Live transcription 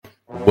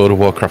World of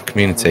Warcraft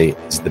community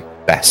is the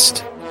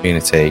best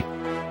community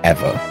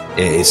ever.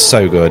 It is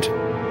so good.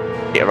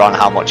 Around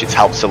how much it's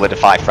helped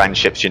solidify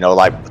friendships,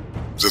 like...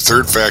 The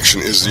third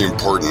faction is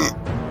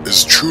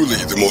truly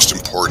the most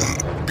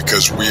important,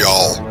 because we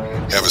all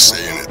have a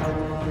say in it.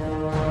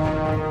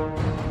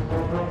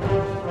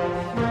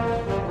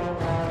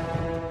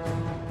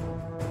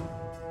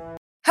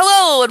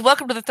 Hello, and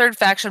welcome to the Third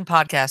Faction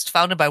podcast.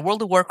 Founded by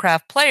World of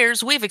Warcraft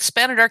players, we've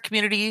expanded our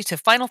community to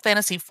Final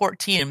Fantasy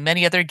XIV and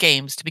many other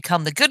games to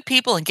become the good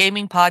people and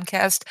gaming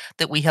podcast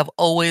that we have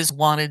always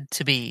wanted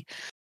to be.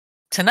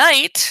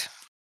 Tonight,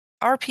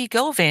 RP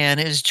Govan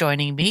is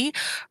joining me.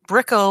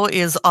 Bricko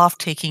is off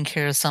taking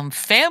care of some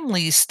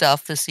family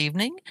stuff this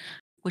evening,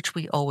 which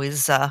we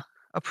always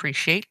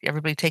appreciate.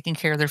 Everybody taking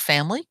care of their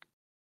family.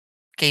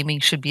 Gaming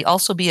should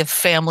also be a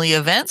family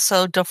event,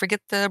 so don't forget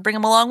to bring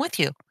them along with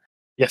you.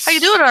 Yes. How you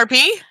doing,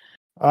 RP?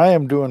 I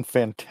am doing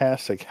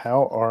fantastic.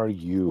 How are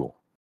you?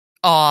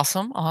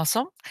 Awesome.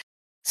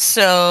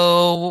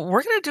 So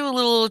we're going to do a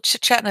little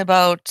chit-chatting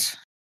about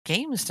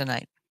games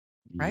tonight,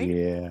 right?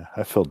 Yeah,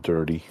 I feel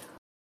dirty.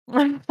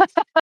 I'm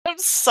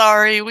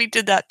sorry we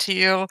did that to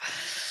you.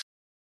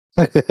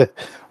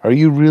 Are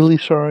you really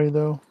sorry,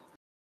 though?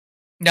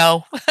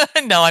 No,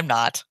 no, I'm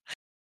not.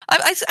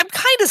 I'm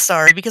kind of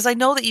sorry because I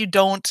know that you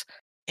don't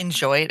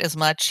enjoy it as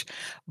much,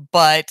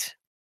 but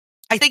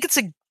I think it's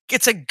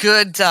a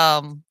good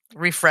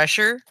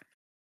refresher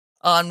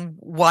on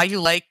why you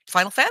like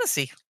Final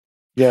Fantasy.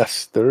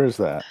 Yes, there is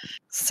that.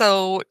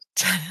 So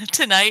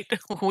tonight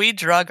we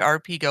drug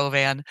RP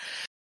Govan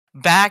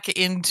back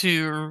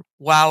into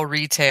WoW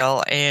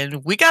retail,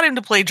 and we got him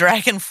to play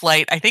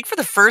Dragonflight, I think for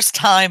the first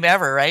time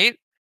ever, right?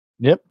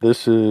 Yep,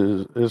 this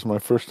is my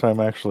first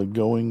time actually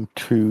going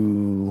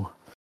to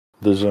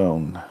the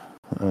zone.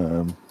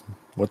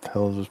 What the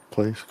hell is this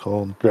place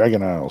called?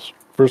 Dragon Isles.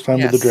 First time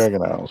to the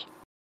Dragon Isles.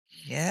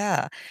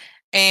 Yeah.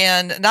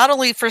 And not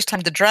only first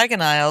time to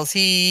Dragon Isles,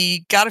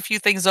 he got a few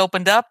things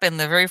opened up, and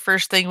the very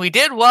first thing we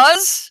did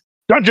was...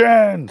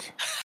 Dungeons!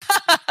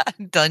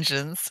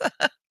 Dungeons.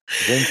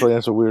 Ainsley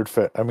has a weird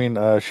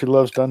she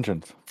loves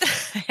dungeons.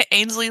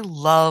 Ainsley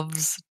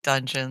loves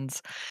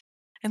dungeons.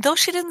 And though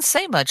she didn't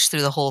say much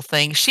through the whole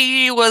thing,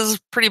 she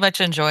was pretty much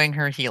enjoying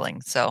her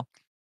healing, so...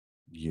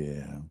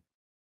 Yeah.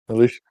 At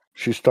least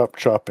she stopped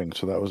shopping,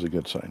 so that was a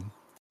good sign.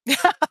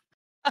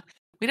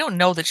 We don't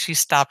know that she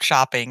stopped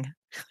shopping.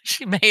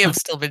 She may have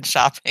still been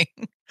shopping.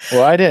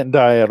 Well, I didn't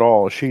die at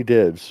all. She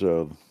did,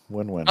 so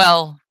win-win.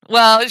 Well,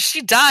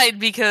 she died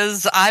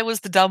because I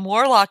was the dumb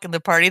warlock in the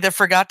party that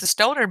forgot to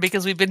stone her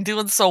because we've been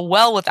doing so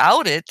well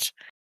without it.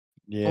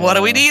 Yeah. What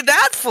do we need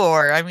that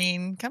for? I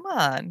mean, come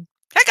on.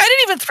 Heck, I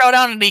didn't even throw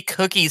down any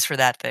cookies for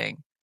that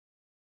thing.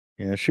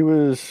 Yeah, she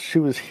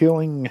was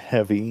healing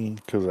heavy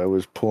because I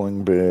was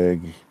pulling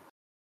big.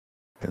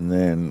 And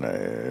then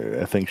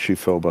I think she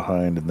fell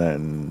behind, and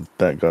then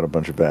that got a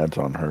bunch of ads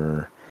on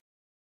her.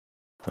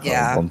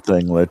 Yeah. One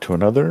thing led to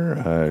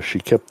another. She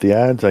kept the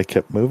ads, I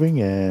kept moving,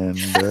 and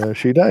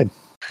she died.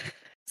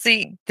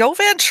 See,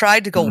 Govan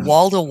tried to go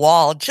wall to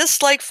wall,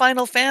 just like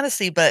Final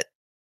Fantasy, but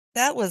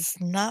that was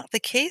not the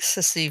case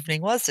this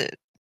evening, was it?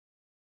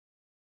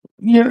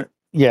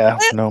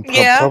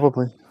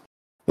 Probably.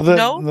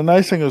 No? The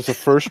nice thing was the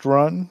first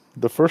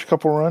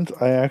couple runs,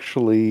 I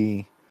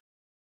actually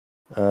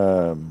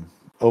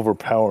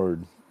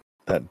overpowered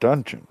that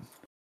dungeon.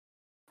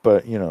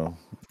 But,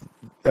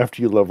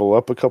 after you level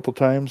up a couple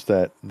times,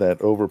 that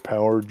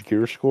overpowered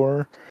gear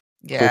score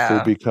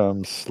quickly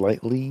becomes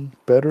slightly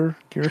better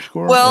gear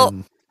score.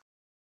 Well,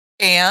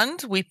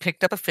 and we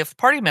picked up a fifth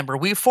party member.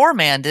 We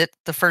four-manned it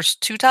the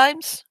first two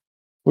times.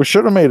 We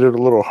should have made it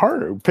a little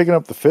harder. Picking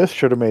up the fifth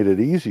should have made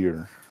it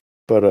easier.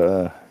 But,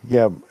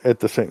 at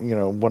the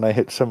same, when I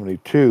hit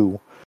 72,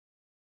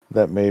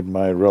 that made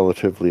my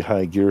relatively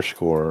high gear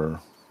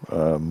score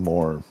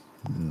more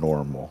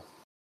normal.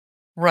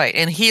 Right,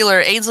 and healer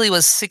Ainsley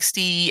was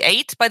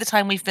 68 by the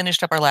time we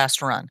finished up our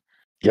last run.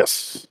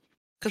 Yes.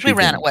 Because we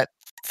ran it,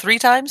 3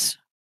 times?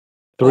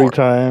 3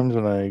 times,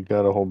 and I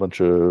got a whole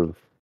bunch of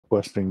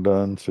questing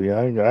done. So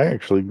yeah, I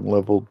actually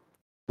leveled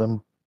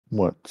them,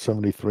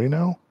 73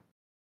 now?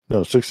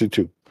 No,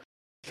 62.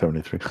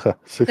 73.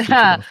 62.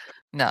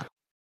 No.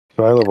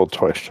 So I leveled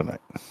twice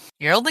tonight.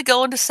 You're only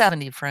going to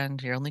 70,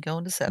 friend. You're only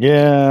going to 70.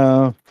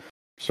 Yeah.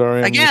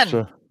 Sorry, again, I'm used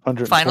to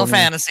 120. Final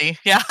Fantasy,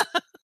 yeah.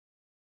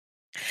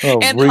 Oh,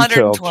 and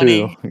retail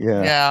 120. Too.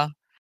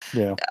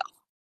 Yeah.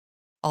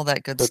 All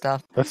that good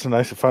stuff. That's the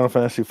nice. Final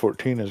Fantasy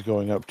XIV is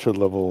going up to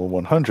level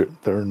 100.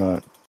 They're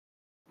not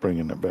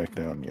bringing it back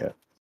down yet.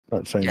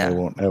 Not saying they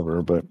won't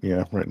ever, but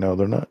right now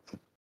they're not.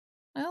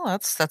 Well,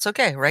 that's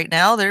okay. Right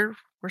now we're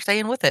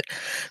staying with it.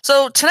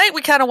 So tonight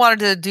we kind of wanted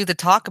to do the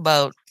talk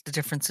about the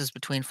differences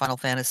between Final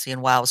Fantasy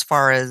and WoW. As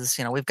far as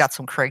we've got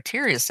some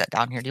criteria set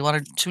down here.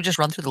 Should we just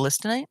run through the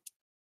list tonight?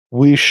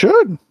 We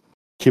should.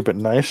 Keep it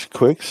nice,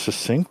 quick,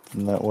 succinct,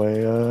 and that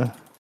way, we'll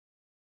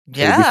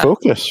be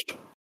focused.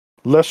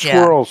 Less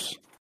squirrels.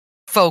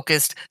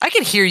 Focused. I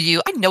can hear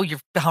you. I know you're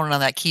pounding on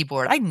that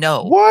keyboard. I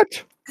know.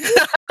 What?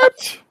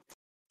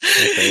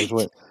 Okay,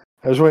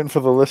 I was waiting for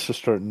the list to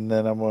start, and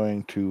then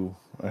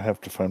I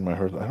have to find my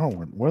hearth. I don't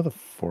know where the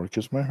fork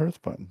is my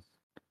hearth button.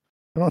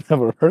 I don't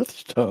have a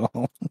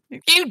hearthstone.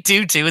 You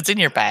do too. It's in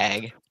your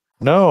bag.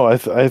 No, I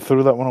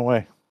threw that one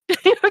away.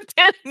 You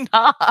did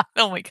not.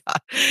 Oh my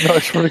god. No, I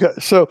swear to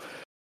God. So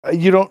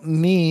you don't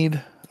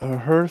need a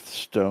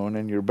hearthstone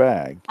in your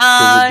bag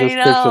because it I just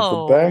takes up the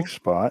know. bag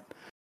spot.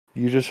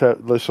 You just have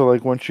so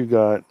like once you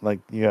got like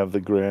you have the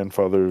great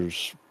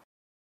grandfather's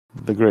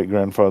great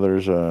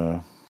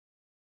grandfather.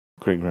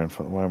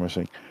 Why am I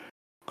saying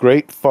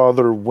great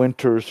father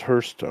Winter's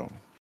hearthstone?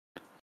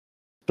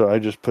 So I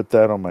just put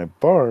that on my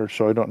bar,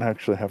 so I don't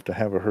actually have to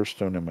have a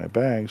hearthstone in my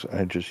bags.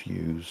 I just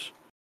use.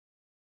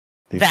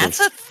 That's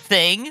a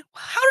thing.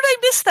 How did I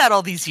miss that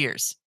all these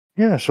years?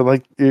 Yeah, so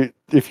like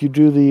if you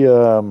do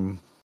the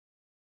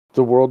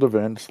world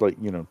events like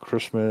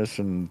Christmas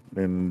and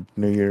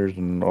New Year's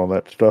and all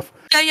that stuff,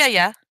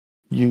 Yeah.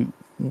 you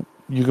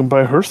can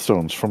buy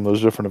hearthstones from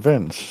those different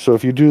events. So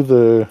if you do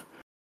the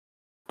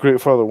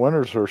Great Father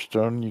Winter's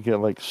hearthstone, you get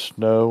like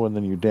snow, and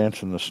then you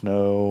dance in the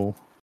snow.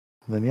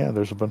 And then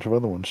there's a bunch of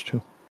other ones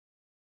too.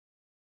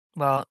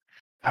 Well,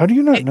 how do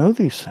you not know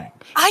these things?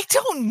 I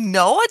don't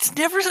know. It's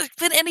never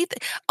been anything.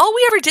 All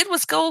we ever did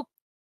was go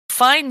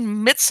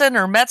find Metzen.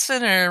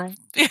 Metzen.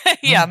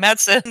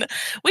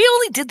 We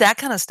only did that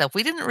kind of stuff.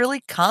 We didn't really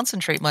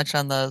concentrate much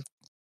on that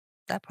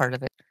part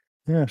of it.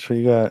 Yeah, so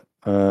you got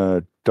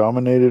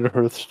Dominated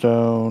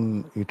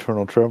Hearthstone,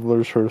 Eternal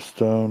Traveler's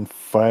Hearthstone,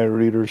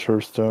 Fire Eater's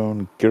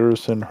Hearthstone,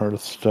 Garrison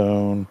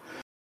Hearthstone,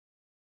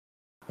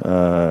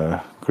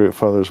 Great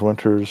Father's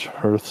Winter's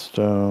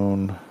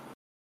Hearthstone,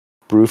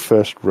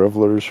 Brewfest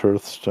Reveler's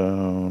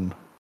Hearthstone.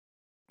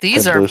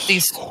 These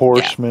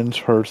Horseman's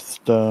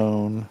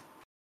Hearthstone.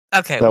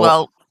 Okay,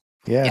 we're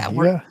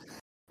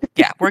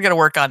gonna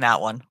work on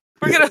that one.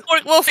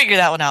 We'll figure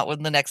that one out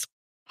when the next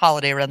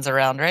holiday runs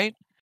around, right?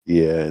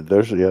 Yeah,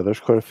 there's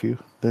quite a few.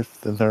 They're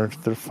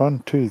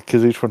fun too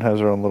because each one has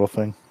their own little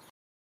thing.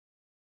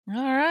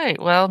 All right.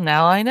 Well,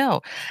 now I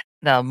know.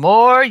 The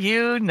more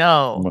you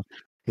know.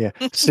 Yeah.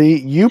 See,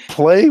 you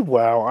play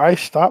WoW. I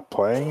stopped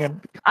playing, and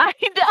I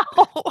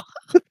know.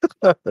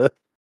 All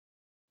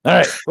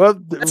right. Well,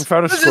 we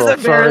found a scroll. This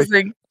is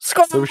embarrassing.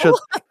 Sorry.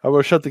 I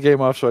will shut the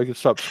game off so I can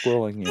stop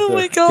scrolling. Oh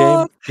my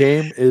god.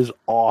 Game is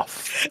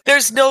off.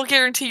 There's no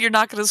guarantee you're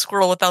not going to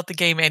scroll without the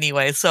game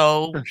anyway.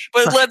 So,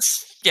 but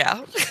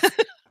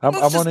I'm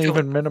going to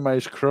even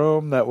minimize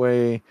Chrome. That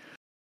way,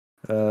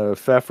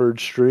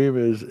 Fafford's stream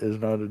is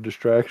not a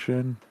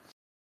distraction.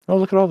 Oh,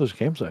 look at all those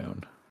games I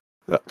own.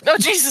 Oh,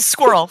 Jesus,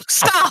 squirrel.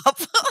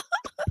 Stop.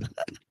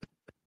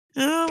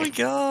 Oh my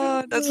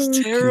god. That's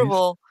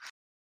terrible.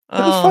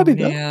 That was funny,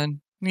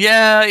 man. Though.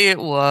 Yeah, it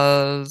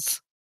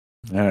was.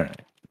 All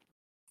right.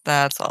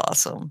 That's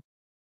awesome.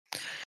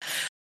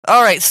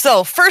 All right.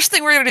 So first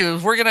thing we're going to do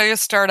is we're going to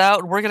start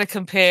out. We're going to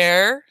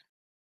compare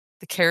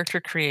the character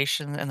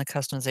creation and the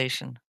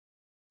customization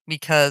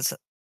because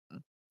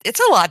it's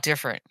a lot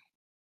different.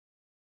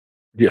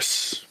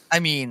 Yes. I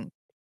mean,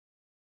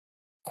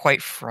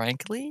 quite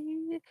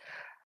frankly,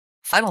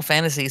 Final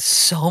Fantasy is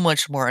so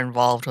much more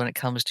involved when it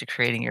comes to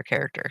creating your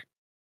character.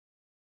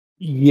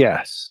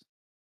 Yes.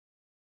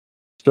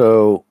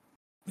 So,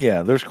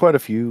 yeah, there's quite a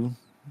few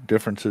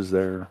differences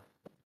there.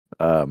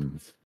 I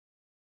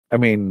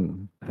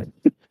mean,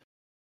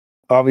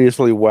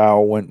 obviously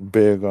WoW went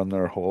big on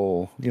their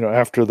whole,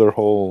 after their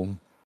whole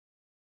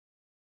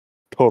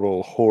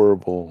total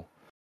horrible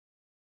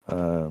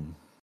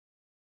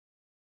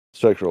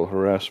sexual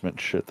harassment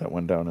shit that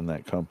went down in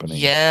that company.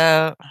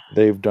 Yeah.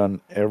 They've done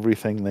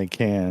everything they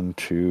can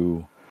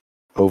to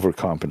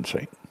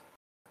overcompensate.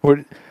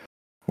 We're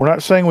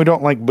not saying we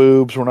don't like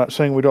boobs. We're not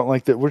saying we don't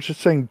like that. We're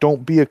just saying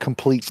don't be a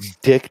complete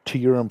dick to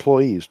your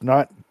employees.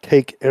 Not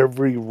take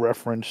every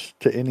reference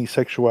to any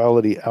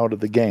sexuality out of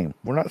the game.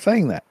 We're not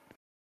saying that.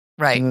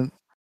 Right. And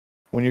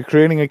when you're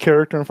creating a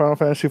character in Final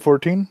Fantasy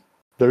XIV,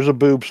 there's a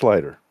boob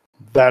slider.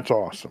 That's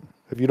awesome.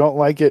 If you don't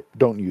like it,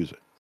 don't use it.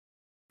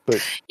 But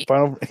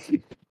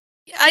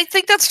I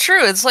think that's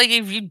true. It's like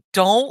if you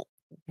don't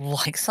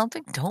like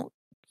something, don't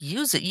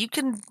use it. You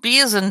can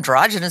be as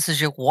androgynous as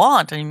you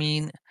want. I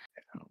mean,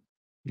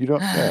 you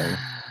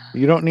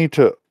don't need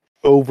to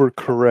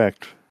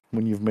overcorrect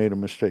when you've made a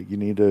mistake. You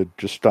need to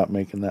just stop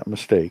making that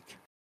mistake.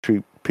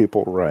 Treat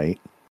people right.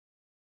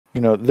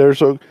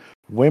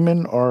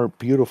 Women are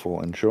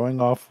beautiful, and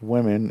showing off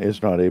women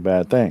is not a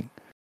bad thing.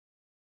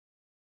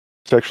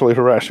 Sexually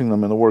harassing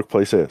them in the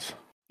workplace is.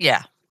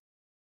 Yeah.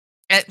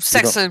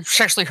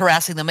 Sexually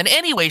harassing them in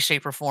any way,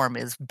 shape, or form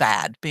is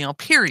bad,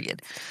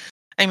 period.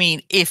 I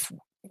mean, if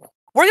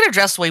we're going to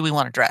dress the way we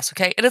want to dress,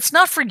 okay? And it's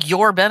not for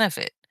your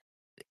benefit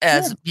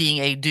as being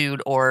a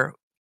dude or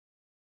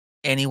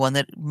anyone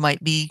that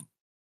might be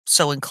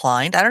so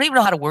inclined. I don't even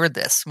know how to word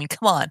this. I mean,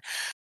 come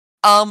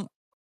on.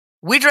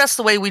 We dress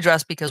the way we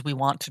dress because we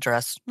want to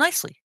dress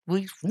nicely.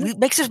 Maybe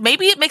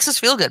it makes us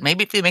feel good.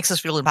 Maybe it makes us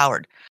feel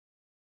empowered.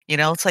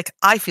 It's like,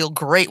 I feel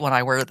great when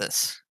I wear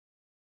this.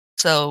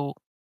 So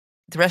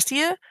the rest of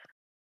you,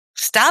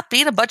 stop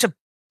being a bunch of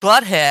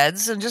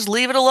buttheads and just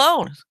leave it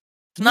alone.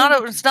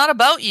 It's not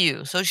about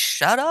you, so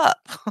shut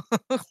up.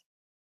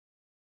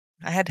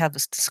 I had to have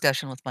this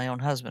discussion with my own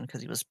husband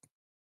because he was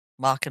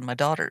mocking my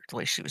daughter the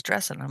way she was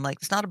dressing. I'm like,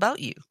 it's not about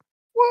you.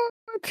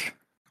 What?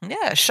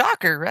 Yeah,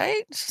 shocker,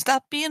 right?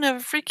 Stop being a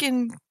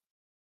freaking.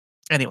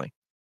 Anyway,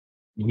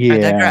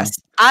 Yeah.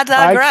 I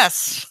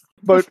digress.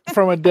 But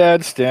from a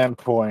dad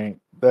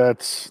standpoint,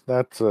 that's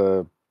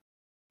a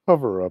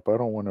cover up. I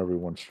don't want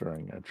everyone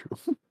staring at you.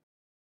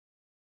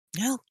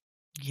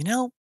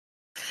 Well,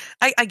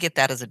 I get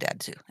that as a dad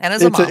too, and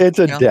as a mom. It's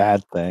a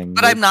dad thing.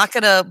 But I'm not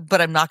gonna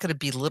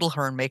belittle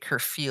her and make her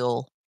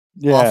feel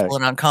awful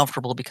and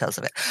uncomfortable because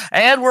of it.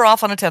 And we're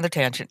off on another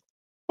tangent.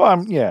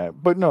 Well,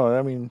 but no,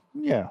 I mean,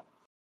 yeah.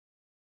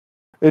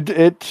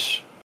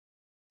 It's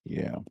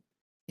yeah.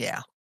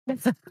 Yeah.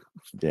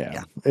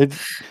 Yeah.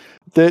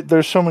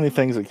 There's so many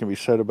things that can be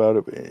said about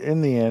it.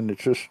 In the end,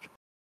 it's just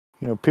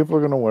people are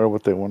going to wear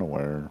what they want to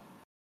wear,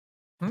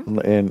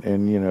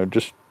 and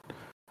just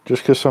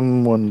because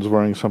someone's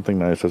wearing something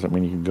nice doesn't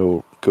mean you can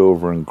go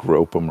over and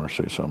grope them or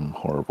say some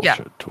horrible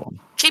shit to them.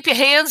 Keep your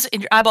hands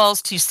and your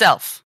eyeballs to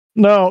yourself.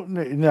 No.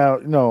 If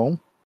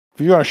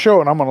you're going to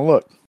show it, I'm going to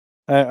look.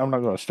 I'm not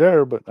going to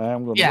stare, but I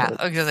am going to look. Yeah,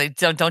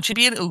 because don't you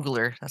be an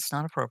oogler. That's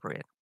not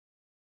appropriate.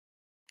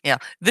 Yeah,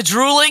 the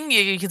drooling,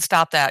 you can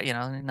stop that.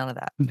 None of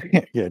that.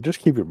 Yeah, just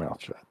keep your mouth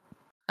shut.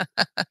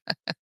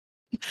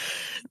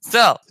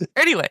 So,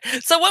 anyway,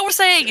 what we're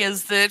saying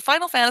is that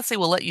Final Fantasy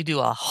will let you do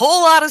a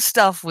whole lot of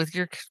stuff with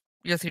your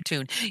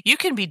toon. You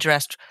can be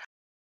dressed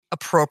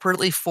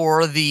appropriately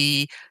for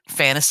the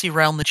fantasy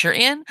realm that you're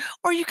in,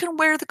 or you can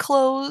wear the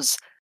clothes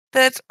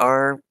that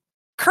are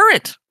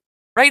current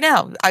right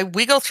now.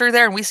 We go through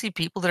there and we see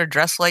people that are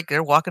dressed like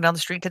they're walking down the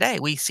street today.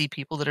 We see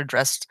people that are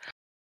dressed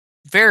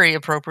very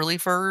appropriately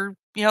for,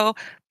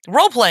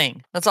 role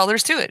playing. That's all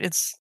there's to it.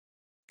 It's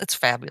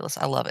fabulous.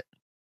 I love it.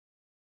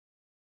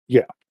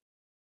 Yeah.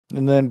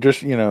 And then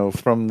just,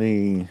 from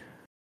the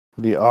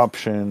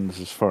options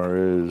as far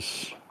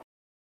as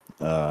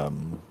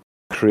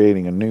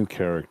creating a new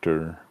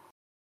character,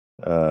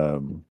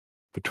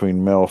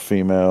 between male,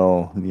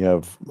 female, you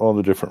have all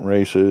the different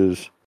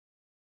races.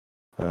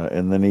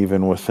 And then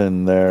even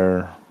within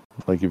there,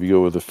 like if you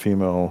go with a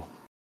female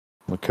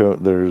Lakota,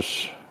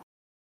 there's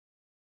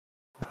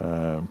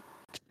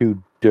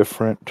 2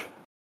 different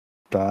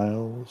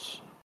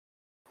styles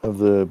of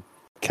the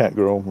cat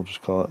girl. We'll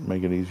just call it,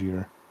 make it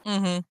easier.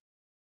 Mm-hmm.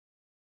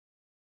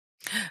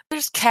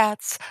 There's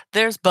cats.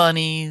 There's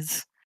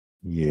bunnies.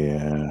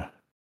 Yeah.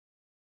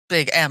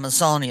 Big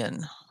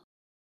Amazonian.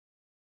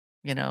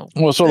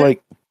 Well, so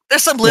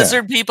there's some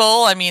lizard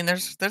people. I mean,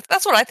 there's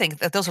that's what I think.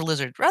 That those are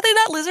lizards. Are they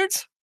not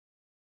lizards?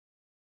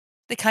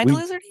 They kind of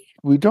lizardy.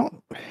 We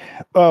don't.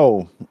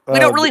 Oh, we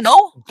don't really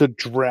know the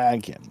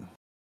dragon.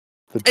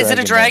 Is it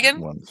a dragon?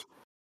 Ones.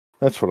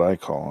 That's what I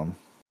call them.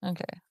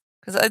 Okay,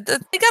 because they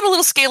got a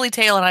little scaly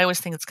tail, and I always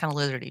think it's kind of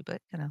lizardy.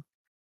 But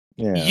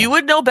yeah, you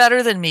would know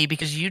better than me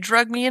because you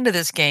drug me into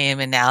this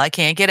game, and now I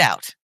can't get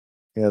out.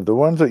 Yeah, the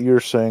ones that you're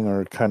saying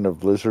are kind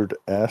of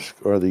lizard-esque,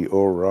 or the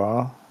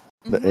Aura,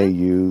 the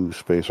AU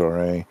space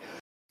RA.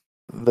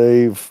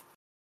 They've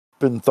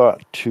been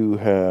thought to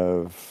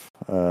have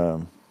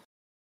the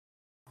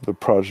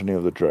progeny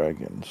of the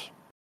dragons.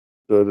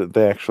 So that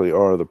they actually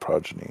are the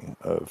progeny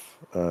of,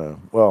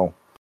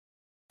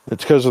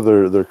 it's because of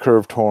their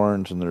curved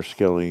horns and their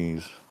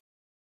skellies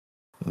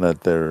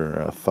that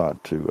they're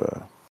thought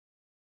to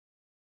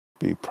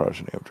be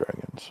progeny of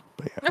dragons.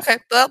 But yeah. Okay,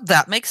 well,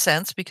 that makes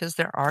sense because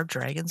there are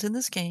dragons in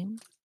this game.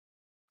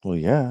 Well,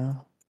 yeah.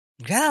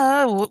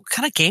 Yeah, what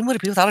kind of game would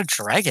it be without a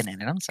dragon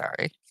in it? I'm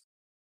sorry.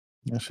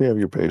 Yes, you have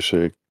your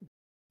basic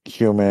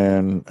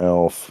human,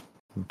 elf.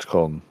 It's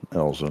called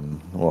Elzen.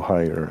 Well,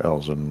 higher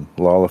Elzen.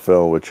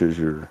 Lalafell, which is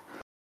your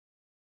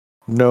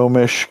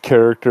gnomish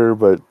character,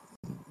 but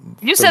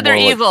you said they're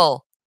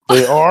evil.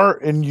 They are,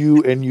 and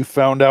you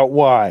found out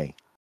why.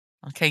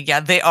 Okay, yeah,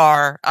 they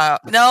are.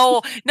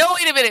 No,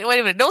 wait a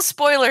minute. No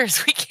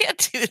spoilers. We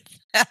can't do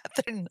that.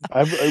 They're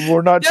not.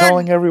 We're not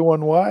telling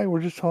everyone why.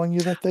 We're just telling you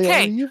that they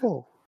are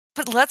evil.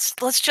 But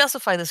let's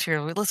justify this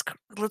here. Let's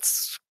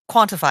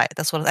quantify it.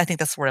 That's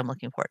the word I'm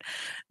looking for.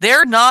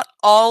 They're not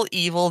all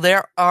evil.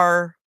 There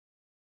are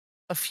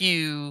a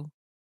few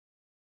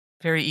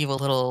very evil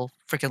little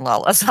freaking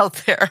lalas out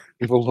there.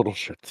 Evil little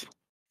shits.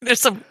 There's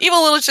some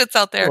evil little shits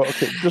out there. Well,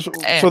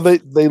 okay, so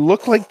they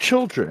look like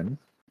children,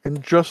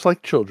 and just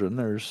like children,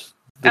 there's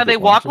and they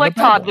walk like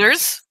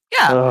toddlers.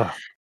 Yeah. Ugh.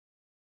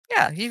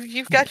 Yeah,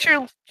 you've got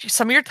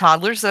some of your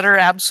toddlers that are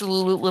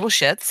absolute little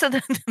shits,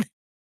 and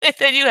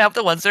then you have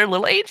the ones that are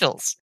little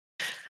angels.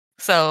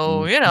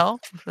 So,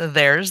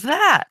 there's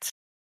that.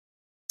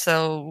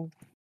 So,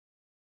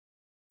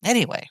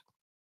 anyway.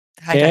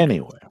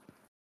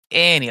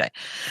 Anyway.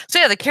 So,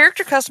 yeah, the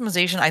character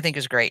customization, I think,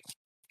 is great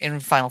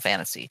in Final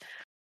Fantasy.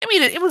 I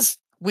mean,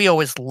 we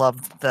always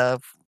loved the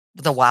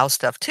WoW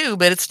stuff, too,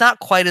 but it's not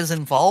quite as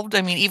involved.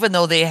 I mean, even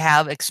though they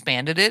have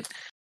expanded it,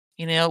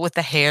 with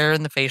the hair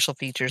and the facial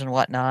features and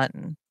whatnot.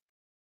 And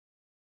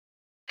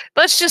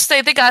let's just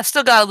say they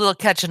still got a little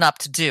catching up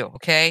to do,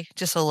 okay?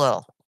 Just a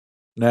little.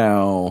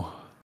 Now,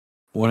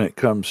 when it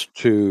comes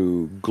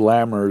to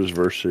glamours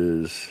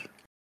versus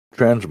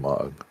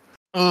transmog.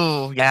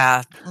 Oh,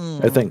 yeah.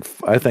 I think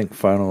I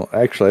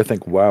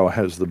think WoW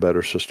has the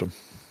better system.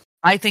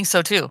 I think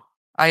so too.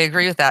 I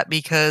agree with that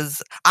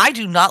because I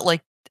do not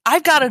like.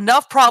 I've got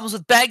enough problems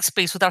with bag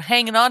space without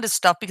hanging on to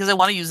stuff because I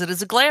want to use it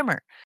as a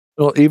glamour.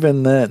 Well,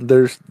 even then,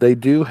 you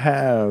do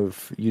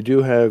have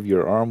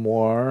your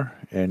armoire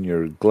and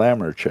your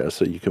glamour chest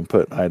that you can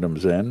put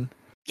items in.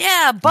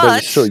 Yeah, But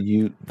but still,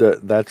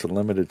 that's a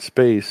limited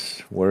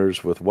space.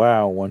 Whereas with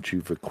WoW, once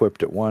you've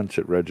equipped it once,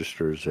 it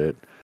registers it,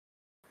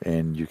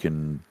 and you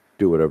can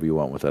do whatever you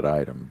want with that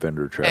item.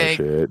 Vendor trash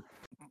it.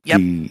 Yep.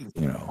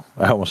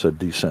 I almost said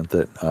descent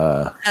it.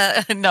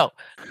 No.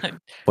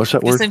 What's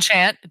that word?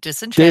 Disenchant.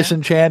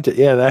 Disenchant it.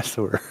 Yeah, that's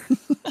the word.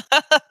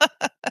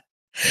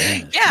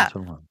 Yeah.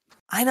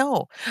 I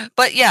know.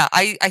 But yeah,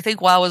 I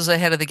think WoW is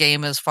ahead of the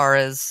game as far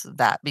as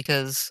that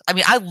because I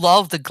mean I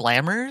love the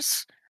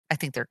glamours. I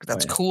think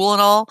that's cool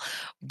and all,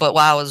 but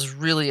WoW is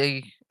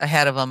really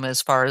ahead of them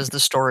as far as the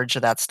storage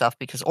of that stuff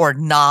or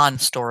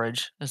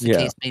non-storage as the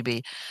case may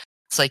be.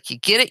 It's like you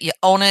get it, you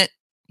own it,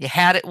 you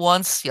had it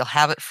once, you'll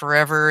have it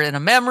forever in a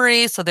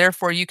memory, so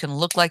therefore you can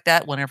look like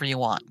that whenever you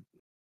want.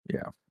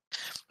 Yeah.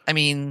 I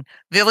mean,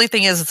 the only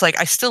thing is it's like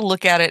I still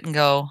look at it and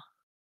go,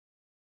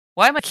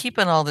 why am I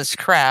keeping all this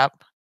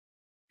crap?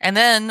 And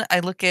then I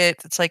look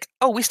at it's like,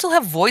 oh, we still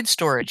have void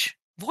storage.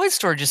 Void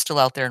storage is still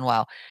out there in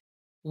WoW.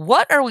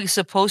 What are we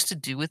supposed to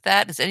do with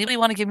that? Does anybody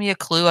want to give me a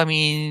clue? I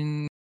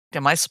mean,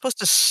 am I supposed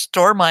to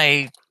store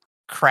my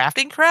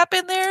crafting crap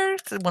in there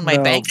when my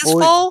bank is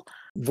full?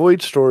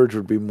 Void storage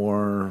would be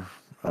more.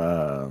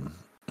 I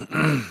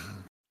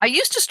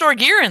used to store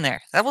gear in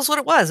there. That was what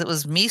it was. It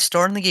was me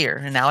storing the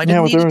gear, and now I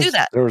didn't need to do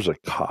that. There was a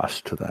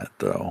cost to that,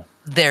 though.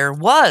 There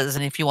was,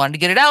 and if you wanted to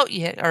get it out,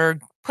 or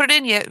put it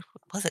in, you had to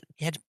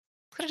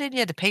put it in, you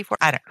had to pay for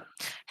it. I don't know.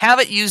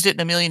 Haven't used it in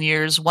a million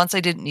years. Once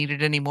I didn't need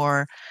it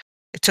anymore,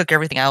 it took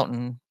everything out.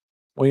 And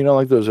well,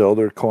 like those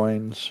elder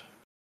coins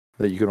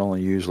that you can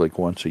only use like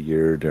once a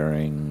year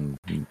during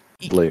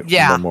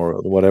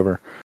Memorial,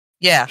 whatever.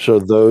 Yeah. So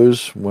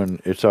those,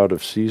 when it's out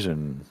of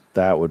season,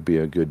 that would be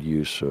a good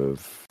use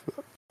of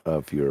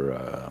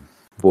your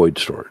void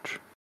storage.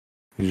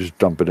 You just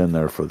dump it in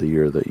there for the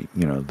year that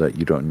that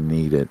you don't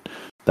need it.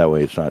 That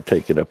way, it's not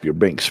taking up your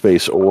bank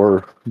space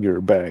or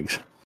your bags.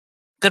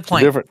 Good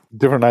point. So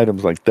different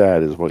items like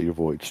that is what your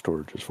void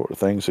storage is for.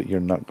 Things that you're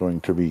not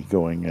going to be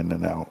going in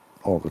and out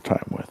all the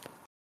time with.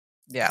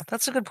 Yeah,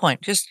 that's a good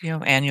point. Just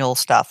annual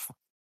stuff.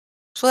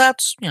 So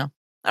that's all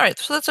right.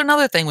 So that's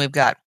another thing we've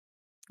got.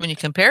 When you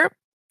compare,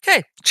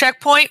 okay,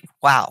 checkpoint.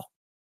 Wow.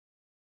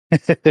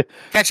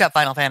 Catch up,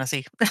 Final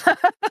Fantasy.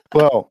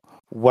 Well,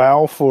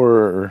 WoW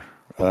for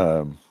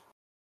the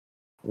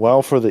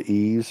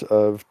ease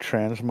of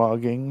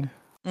transmogging.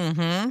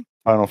 Mm-hmm.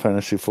 Final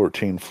Fantasy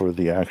XIV for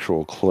the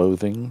actual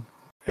clothing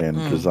and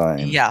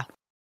design. Yeah.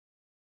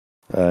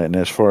 And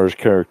as far as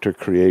character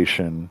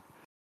creation,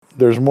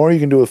 there's more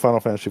you can do with Final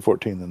Fantasy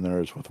XIV than there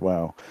is with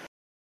WoW.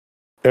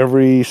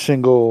 Every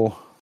single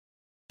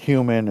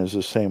human is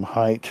the same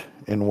height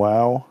in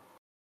WoW.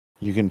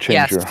 You can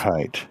change your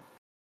height.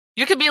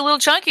 You could be a little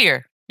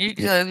chunkier. You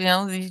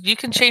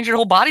can change your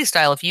whole body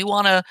style if you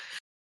want to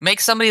make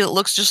somebody that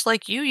looks just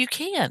like you. You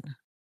can,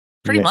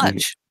 pretty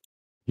much.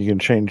 You can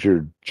change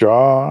your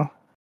jaw.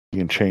 You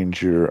can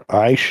change your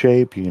eye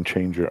shape. You can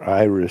change your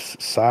iris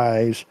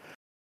size.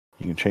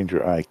 You can change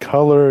your eye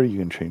color. You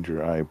can change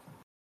your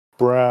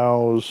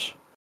eyebrows,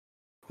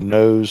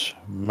 nose,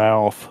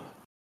 mouth,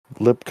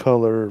 lip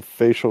color,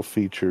 facial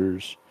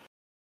features.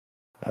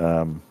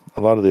 A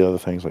lot of the other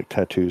things like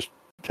tattoos,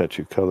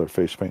 tattoo color,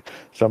 face paint.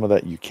 Some of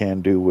that you can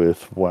do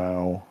with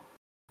WoW,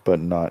 but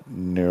not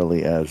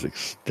nearly as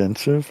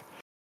extensive.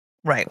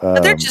 Right.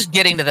 But they're just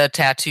getting to the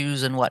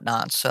tattoos and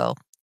whatnot, so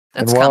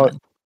that's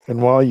coming.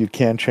 And while you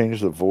can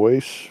change the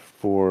voice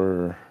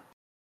for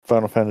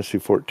Final Fantasy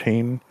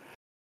XIV,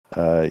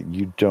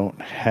 you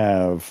don't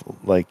have,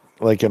 like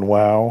in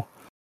WoW,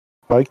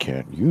 I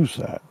can't use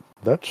that.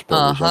 That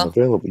spell is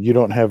unavailable. You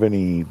don't have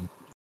any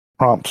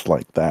prompts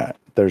like that.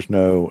 There's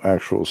no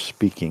actual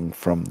speaking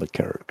from the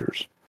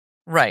characters.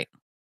 Right.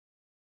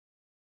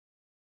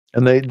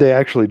 And they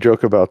actually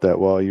joke about that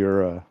while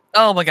you're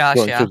oh my gosh,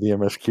 going through the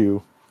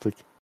MSQ. Like,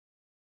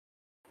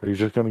 are you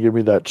just going to give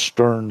me that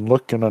stern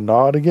look and a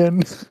nod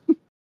again?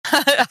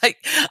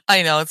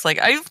 I know. It's like,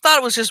 I thought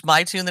it was just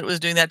my tune that was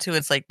doing that too.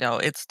 It's like, no,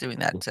 it's doing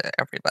that to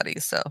everybody.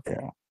 So,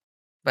 yeah.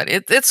 But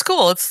it's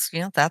cool. It's,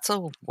 that's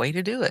a way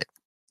to do it.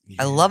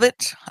 Yeah. I love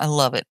it. I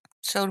love it.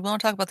 So do we want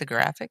to talk about the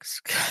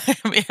graphics?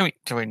 I mean,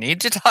 do we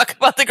need to talk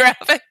about the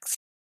graphics?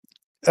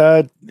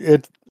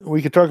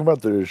 We could talk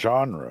about the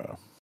genre.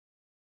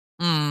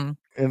 And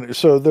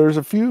so there's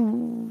a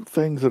few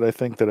things that I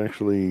think that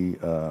actually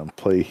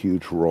play a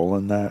huge role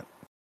in that.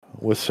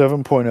 With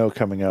 7.0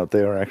 coming out,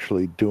 they are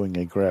actually doing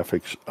a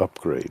graphics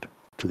upgrade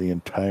to the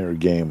entire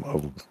game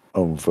of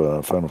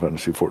Final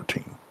Fantasy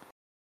XIV.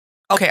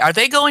 Okay, are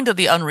they going to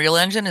the Unreal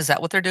Engine? Is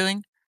that what they're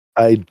doing?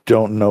 I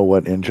don't know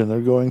what engine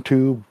they're going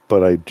to,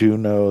 but I do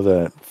know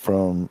that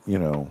from,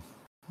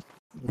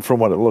 from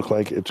what it looked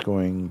like, it's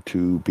going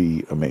to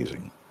be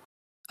amazing.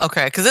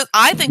 Okay, because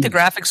I think the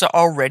graphics are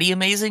already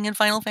amazing in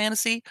Final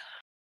Fantasy.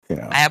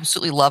 Yeah. I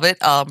absolutely love it.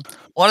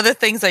 One of the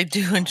things I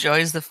do enjoy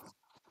is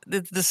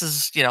this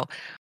is,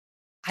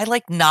 I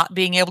like not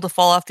being able to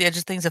fall off the edge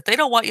of things. If they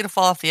don't want you to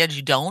fall off the edge,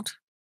 you don't.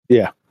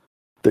 Yeah.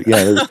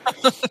 Yeah.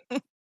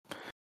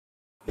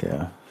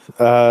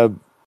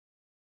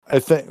 I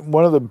think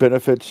one of the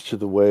benefits to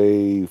the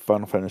way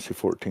Final Fantasy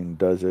XIV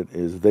does it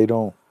is they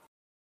don't,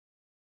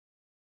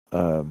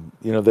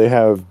 they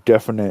have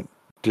definite,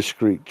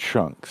 discrete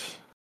chunks.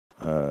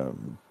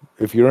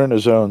 If you're in a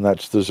zone,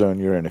 that's the zone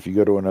you're in. If you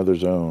go to another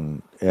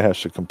zone, it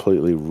has to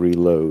completely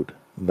reload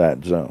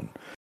that zone.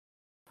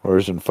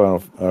 Whereas in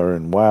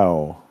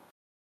WoW,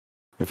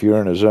 if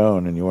you're in a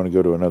zone and you want to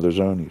go to another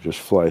zone, you just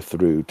fly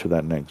through to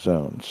that next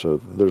zone.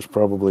 So there's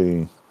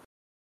probably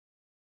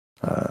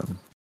a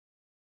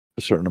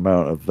certain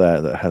amount of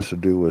that has to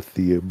do with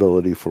the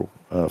ability for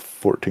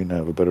 14 to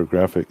have a better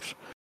graphics.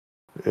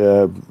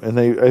 And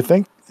I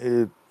think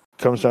it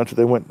comes down to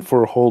they went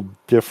for a whole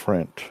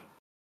different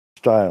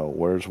style,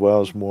 whereas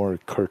WoW is more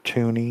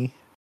cartoony.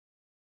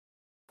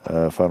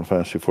 Final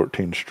Fantasy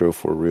XIV strove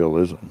for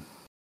realism.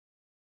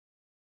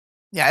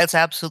 Yeah, it's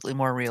absolutely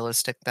more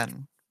realistic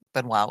than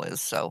WoW is.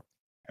 So,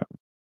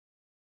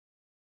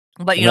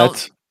 but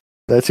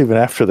that's even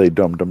after they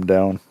dumbed them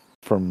down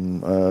from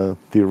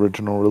the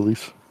original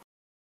release.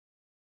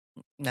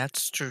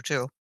 That's true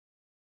too.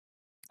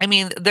 I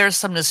mean, there's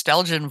some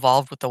nostalgia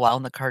involved with the WoW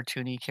and the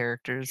cartoony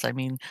characters. I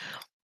mean,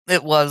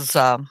 it was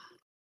a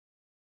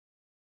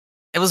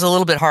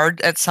little bit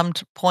hard at some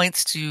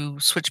points to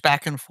switch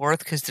back and forth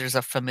because there's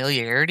a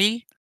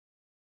familiarity.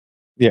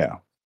 Yeah.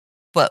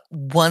 But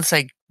once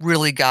I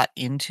really got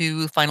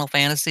into Final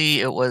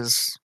Fantasy,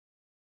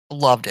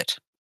 loved it.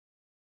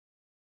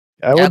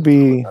 I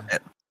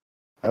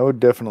would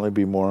definitely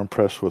be more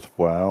impressed with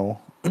WoW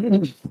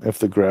if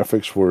the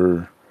graphics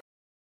were,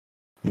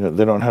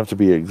 they don't have to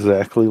be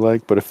exactly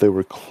like, but if they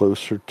were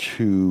closer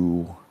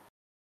to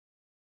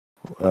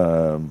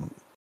Battle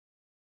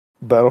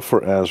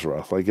for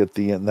Azeroth, like at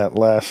the end, that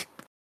last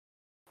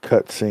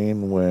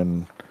cutscene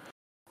when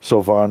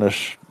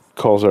Sylvanas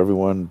calls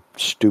everyone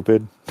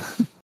stupid.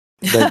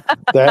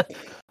 that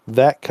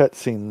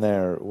cutscene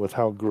there, with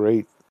how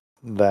great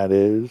that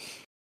is,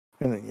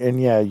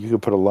 and yeah, you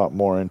could put a lot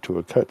more into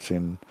a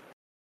cutscene,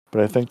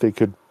 but I think they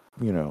could,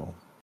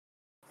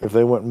 if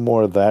they went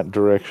more that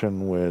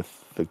direction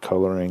with the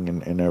coloring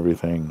and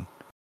everything,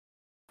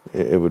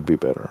 it would be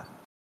better.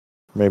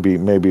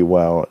 Maybe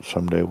WoW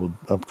someday will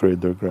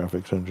upgrade their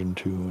graphics engine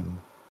too. And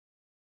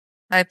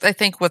I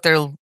think what they're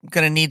going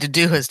to need to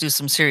do is do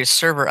some serious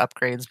server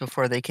upgrades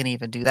before they can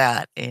even do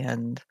that.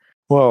 And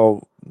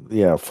well,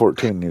 yeah,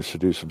 14 needs to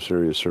do some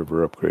serious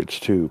server upgrades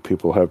too.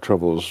 People have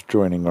troubles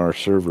joining our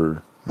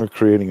server or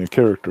creating a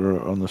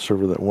character on the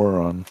server that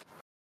we're on.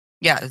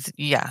 Yeah.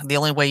 The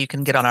only way you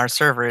can get on our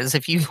server is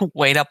if you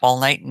wait up all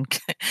night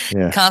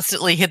and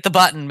constantly hit the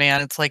button,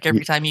 man. It's like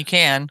every time you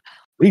can.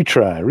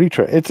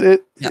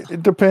 Retry.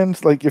 It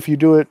depends. Like if you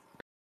do it,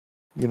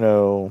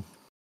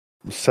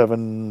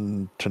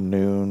 7 to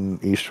noon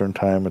Eastern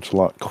time, it's a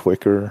lot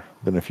quicker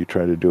than if you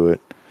try to do it.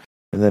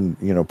 And then,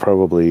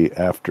 probably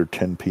after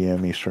 10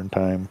 p.m. Eastern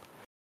time,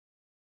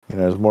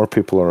 as more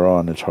people are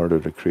on, it's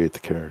harder to create the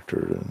character.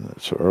 And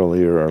so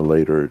earlier or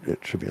later, it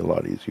should be a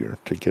lot easier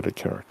to get a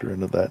character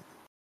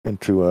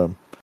into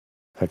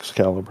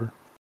Excalibur.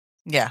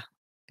 Yeah,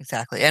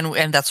 exactly.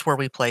 And that's where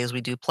we play, is we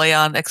do play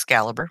on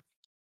Excalibur.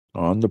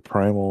 On the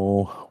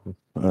Primal,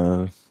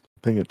 I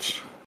think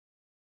it's...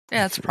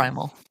 Yeah, it's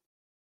Primal.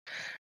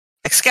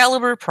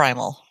 Excalibur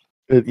Primal.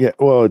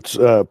 It's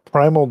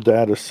Primal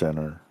Data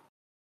Center,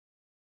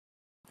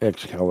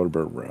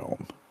 Excalibur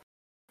Realm.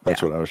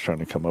 That's what I was trying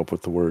to come up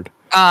with the word.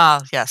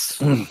 Ah,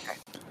 yes. Yeah.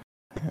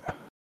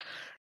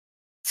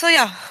 So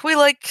yeah, we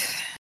like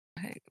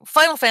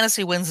Final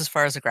Fantasy wins as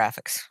far as the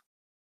graphics.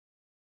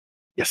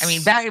 Yes. I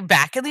mean,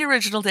 back in the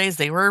original days,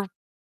 they were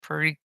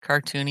pretty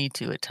cartoony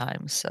too at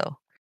times. So,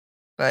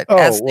 but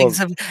as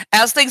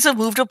things have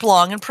moved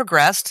along and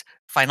progressed,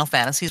 Final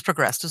Fantasy has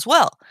progressed as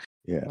well.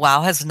 Yeah.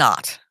 WoW has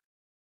not.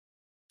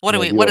 What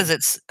is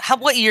it?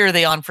 What year are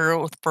they on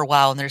for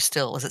WoW? And they're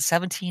still, is it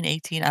 17,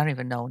 18? I don't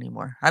even know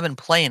anymore. I've been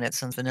playing it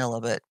since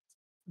vanilla, but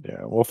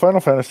yeah. Well, Final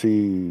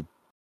Fantasy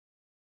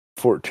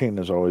 14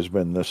 has always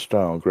been this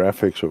style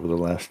graphics over the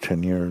last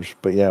 10 years.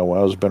 But yeah,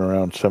 WoW's been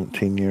around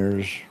 17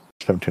 years,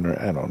 17 or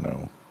I don't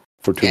know,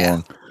 for too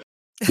long.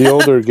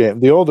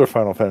 The older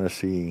Final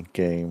Fantasy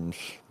games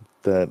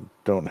that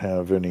don't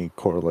have any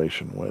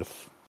correlation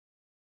with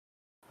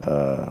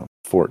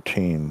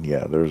 14,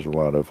 yeah, there's a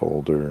lot of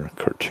older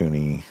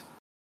cartoony,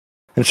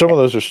 and some of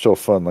those are still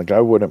fun. Like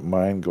I wouldn't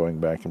mind going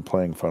back and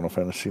playing Final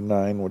Fantasy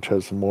IX, which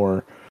has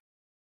more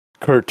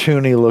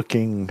cartoony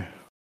looking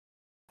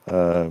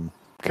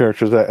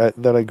characters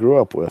that I grew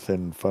up with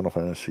in Final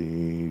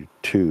Fantasy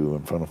II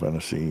and Final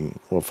Fantasy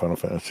IV and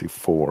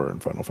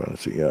Final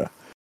Fantasy VI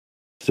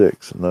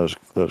and those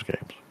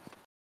games.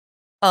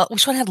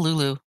 Which one had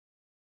Lulu?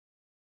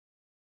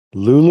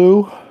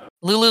 Lulu?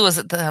 Lulu was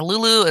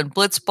Lulu and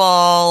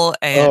Blitzball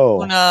and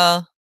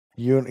Una.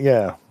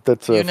 Yeah,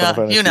 that's Final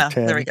Fantasy X.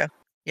 There we go.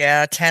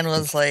 Yeah, 10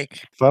 was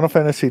like Final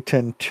Fantasy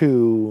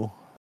X-2.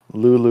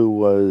 Lulu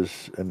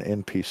was an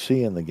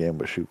NPC in the game,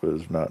 but she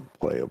was not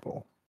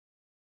playable.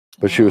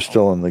 But she was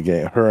still in the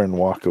game. Her and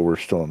Waka were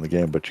still in the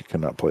game, but you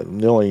cannot play them.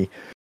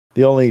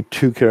 The only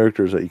two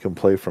characters that you can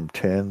play from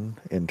 10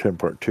 in 10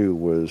 Part 2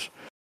 was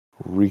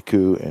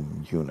Riku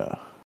and Yuna.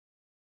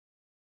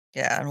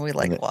 Yeah, and we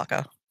like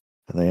Waka.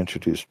 And they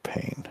introduced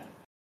Pain.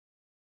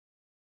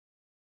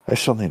 I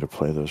still need to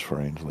play those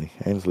for Ainsley.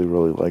 Ainsley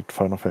really liked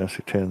Final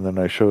Fantasy X. Then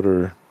I showed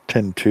her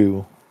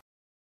 10-2.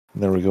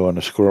 And there we go on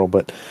a squirrel,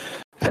 but...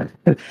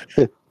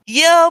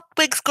 Yep,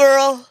 big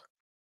squirrel.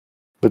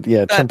 But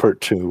yeah, 10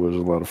 Part 2 was a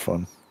lot of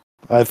fun.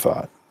 I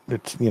thought.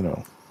 It's,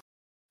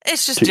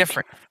 It's just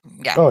different.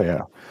 Yeah. Oh,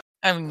 yeah.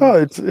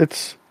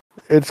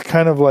 It's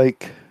kind of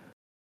like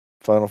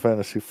Final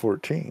Fantasy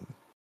 14.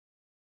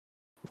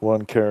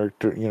 One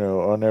character,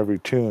 on every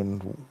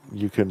tune,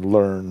 you can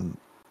learn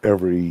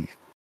every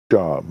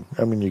job.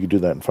 I mean, you could do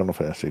that in Final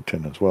Fantasy X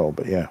as well,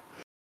 but yeah.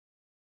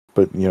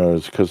 But,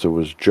 it's because it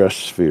was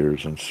just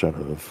spheres instead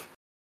of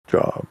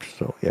jobs.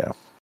 So, yeah.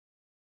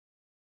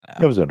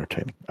 It was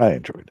entertaining. I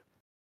enjoyed it.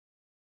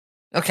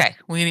 Okay,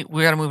 we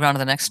got to move on to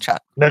the next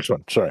chat. Next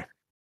one, sorry.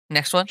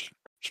 Next one?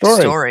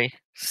 Story,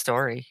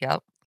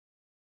 yep.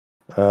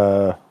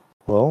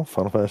 Well,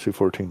 Final Fantasy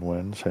 14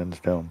 wins, hands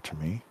down to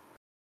me.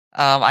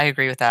 I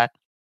agree with that.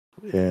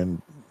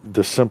 And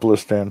the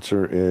simplest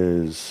answer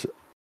is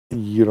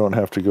you don't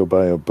have to go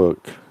buy a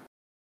book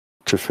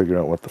to figure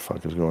out what the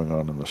fuck is going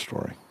on in the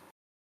story.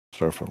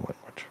 Sorry for the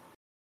language.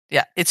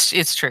 Yeah,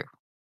 it's true.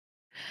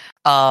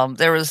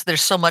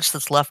 There's so much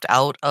that's left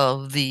out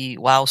of the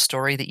WoW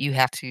story that you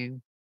have to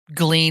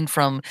glean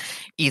from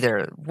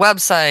either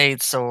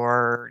websites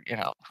or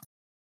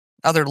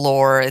other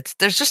lore.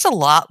 There's just a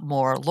lot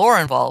more lore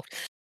involved.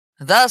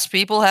 Thus,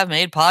 people have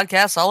made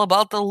podcasts all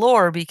about the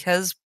lore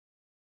because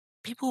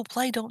people who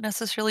play don't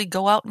necessarily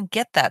go out and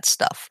get that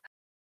stuff.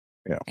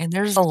 Yeah, and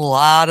there's a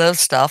lot of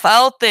stuff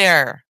out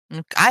there.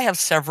 I have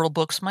several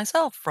books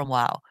myself from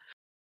WoW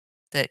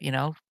that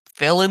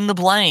fill in the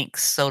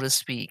blanks, so to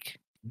speak.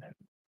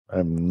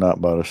 I've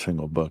not bought a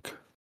single book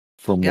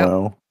from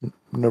WoW.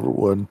 Never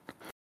would.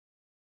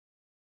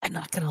 I'm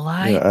not gonna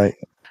lie. Yeah,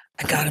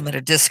 I got them at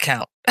a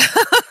discount.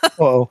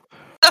 Well,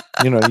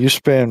 you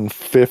spend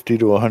 $50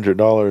 to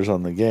 $100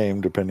 on the game,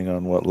 depending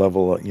on what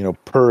level,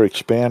 per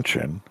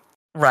expansion.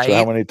 Right. So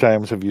how many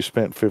times have you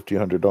spent $50,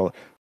 $100?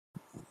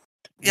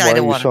 Yeah, I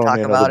don't want to talk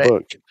about it.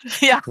 Book?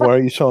 Yeah. Why are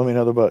you selling me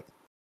another book?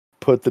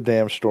 Put the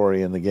damn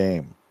story in the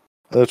game.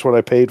 That's what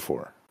I paid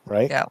for,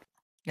 right? Yeah.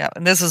 Yeah,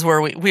 and this is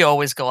where we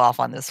always go off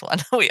on this one.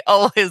 We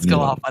always go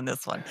off on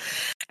this one.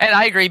 And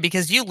I agree,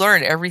 because you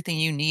learn everything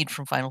you need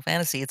from Final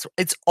Fantasy.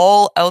 It's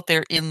all out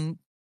there in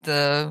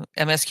the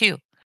MSQ.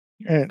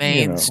 And,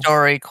 Main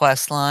story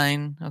quest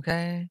line,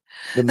 okay?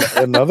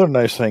 Another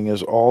nice thing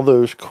is all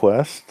those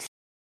quests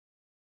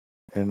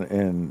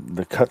and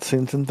the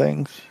cutscenes and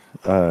things,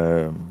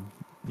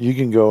 you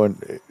can go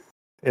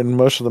in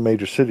most of the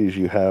major cities,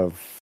 you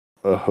have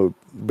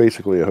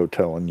basically a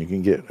hotel, and you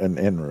can get an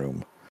inn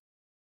room.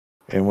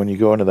 And when you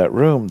go into that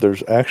room,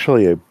 there's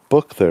actually a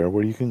book there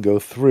where you can go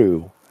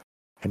through,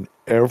 and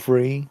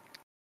every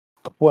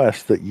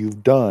quest that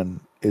you've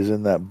done is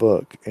in that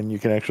book, and you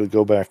can actually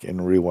go back and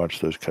rewatch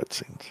those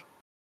cutscenes.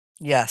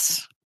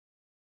 Yes.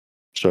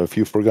 So if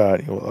you forgot,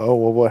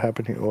 what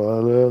happened here?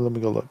 Well, let me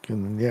go look,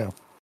 and yeah.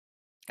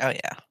 Oh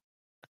yeah.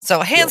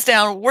 So hands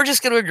down, we're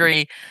just going to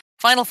agree,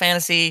 Final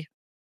Fantasy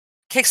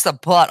kicks the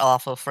butt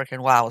off of freaking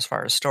WoW as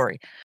far as story.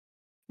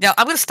 Now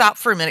I'm going to stop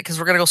for a minute because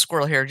we're going to go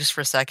squirrel here just for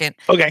a second.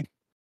 Okay.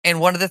 And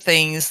one of the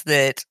things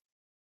that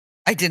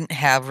I didn't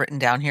have written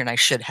down here, and I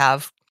should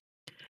have,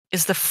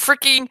 is the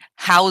freaking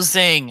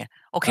housing.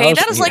 Okay,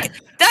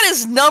 that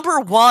is number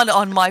one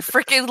on my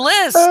freaking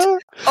list.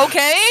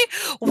 Okay,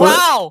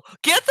 wow,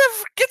 get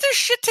this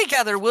shit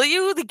together, will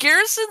you? The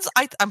garrisons.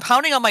 I'm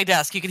pounding on my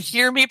desk. You can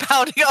hear me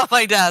pounding on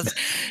my desk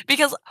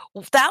because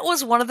that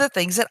was one of the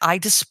things that I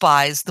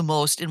despise the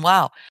most in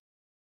WoW.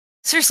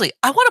 Seriously,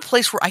 I want a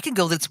place where I can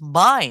go that's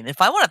mine. If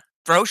I want to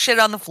throw shit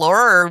on the floor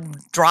or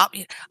drop,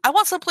 I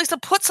want some place to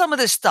put some of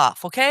this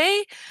stuff.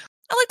 Okay,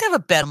 I like to have a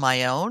bed of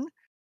my own.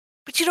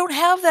 But you don't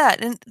have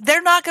that, and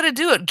they're not going to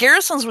do it.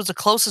 Garrisons was the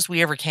closest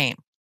we ever came.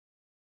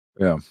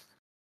 Yeah.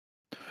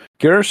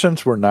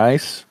 Garrisons were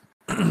nice,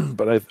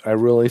 but I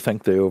really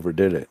think they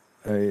overdid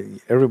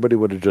it. Everybody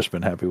would have just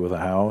been happy with a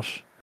house,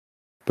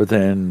 but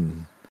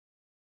then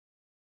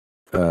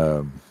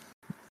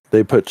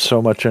they put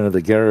so much into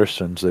the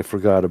garrisons, they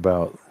forgot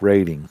about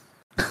raiding.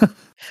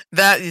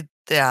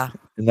 Yeah.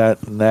 And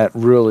that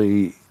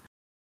really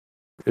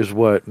is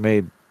what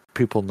made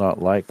people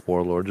not like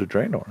Warlords of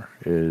Draenor,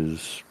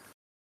 is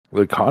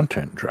the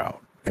content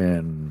drought.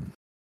 And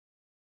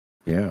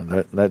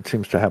yeah, that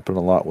seems to happen a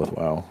lot with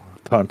WoW.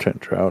 Content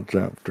droughts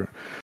after.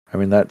 I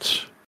mean,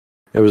 it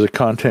was a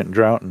content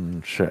drought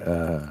in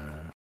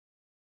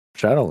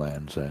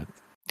Shadowlands that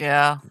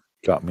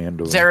got me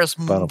into There's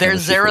Final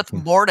Fantasy Zareth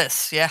 14.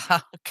 Mortis.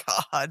 Yeah,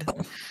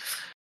 God.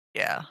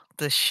 Yeah,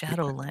 the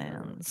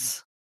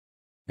Shadowlands.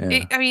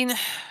 Yeah. I mean,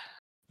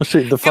 Let's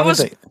see. The funny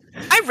thing.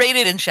 I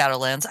raided in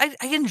Shadowlands. I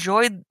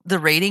enjoyed the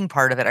raiding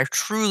part of it. I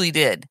truly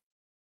did.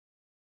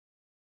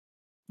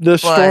 The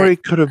story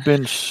could have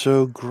been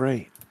so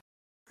great.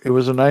 It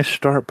was a nice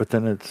start, but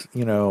then it's,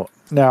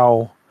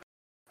 now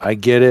I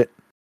get it,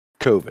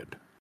 COVID.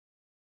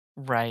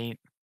 Right.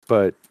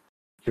 But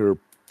you're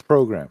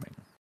programming.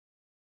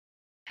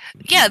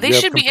 Yeah, they you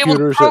should have be able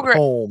to computers program. at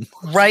home.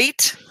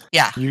 Right?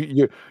 Yeah.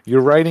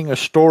 You're writing a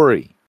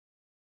story.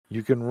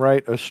 You can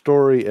write a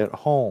story at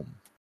home.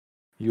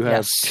 You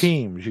have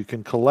teams. You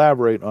can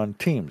collaborate on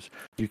teams.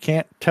 You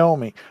can't tell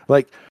me.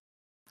 Like,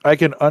 I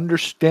can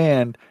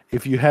understand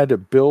if you had to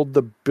build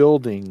the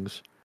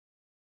buildings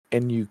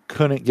and you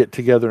couldn't get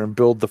together and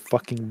build the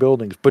fucking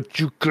buildings, but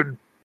you could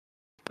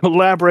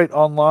collaborate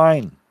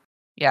online.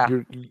 Yeah.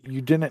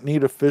 You didn't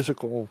need a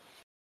physical.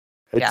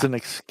 It's an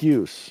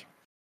excuse.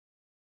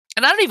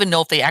 And I don't even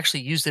know if they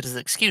actually used it as an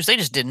excuse. They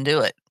just didn't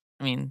do it.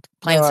 I mean,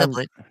 plain and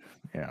simply.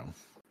 Yeah.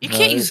 You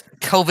can't use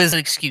COVID as an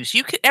excuse.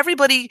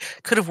 Everybody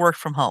could have worked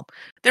from home.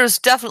 There's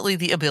definitely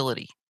the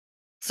ability.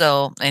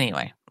 So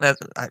anyway, I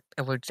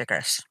would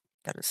digress.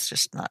 That is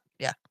just not,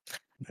 yeah.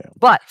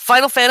 But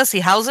Final Fantasy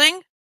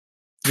housing,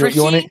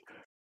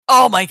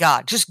 oh my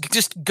God,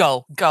 just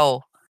go.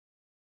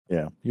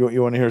 Yeah,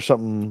 you want to hear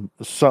something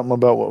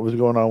about what was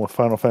going on with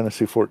Final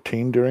Fantasy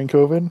 14 during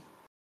COVID?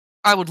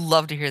 I would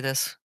love to hear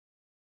this.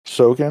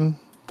 Soken,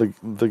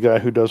 the guy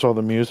who does all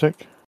the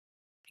music.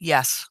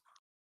 Yes.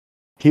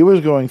 He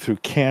was going through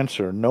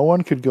cancer. No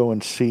one could go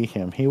and see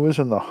him. He was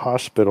in the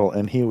hospital,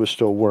 and he was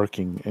still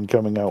working and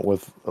coming out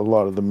with a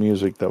lot of the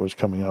music that was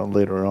coming out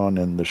later on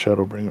in the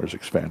Shadowbringers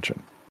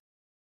expansion.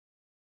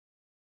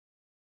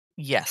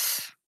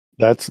 Yes.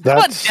 That's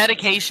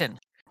dedication.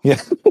 Yeah.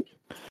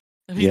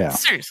 I mean,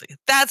 seriously,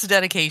 that's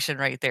dedication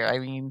right there. I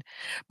mean,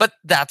 but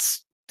I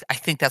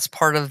think that's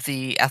part of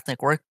the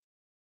ethnic work.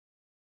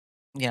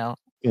 Yeah.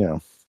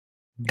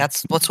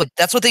 That's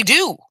what they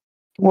do.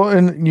 Well,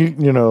 and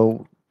you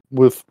know,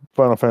 with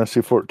Final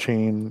Fantasy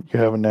 14, you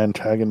have an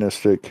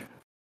antagonistic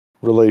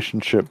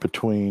relationship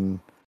between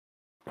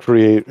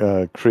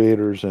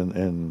creators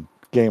and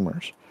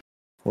gamers,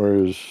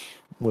 whereas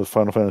with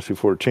Final Fantasy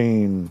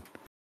 14,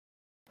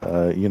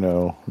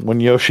 when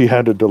Yoshi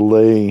had to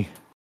delay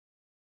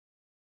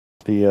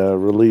the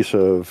release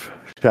of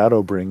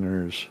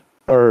Shadowbringers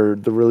or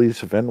the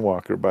release of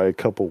Endwalker by a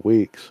couple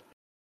weeks,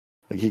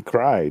 like, he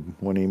cried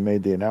when he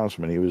made the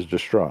announcement. He was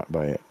distraught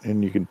by it,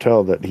 and you could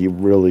tell that he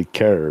really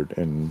cared.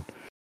 And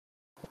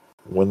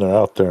when they're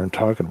out there and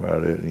talking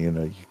about it,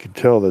 you could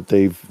tell that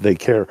they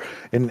care.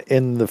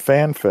 In the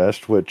Fan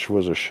Fest, which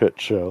was a shit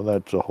show,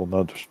 that's a whole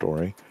nother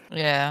story.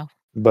 Yeah.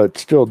 But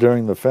still,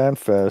 during the Fan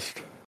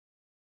Fest,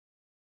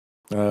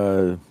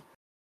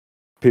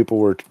 people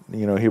were,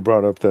 he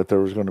brought up that there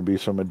was going to be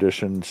some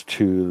additions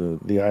to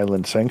the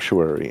Island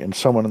Sanctuary, and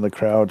someone in the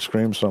crowd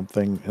screamed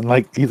something,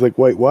 and he's like,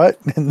 "Wait, what?"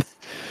 And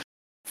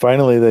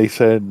finally, they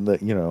said that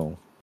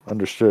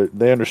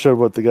they understood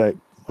what the guy,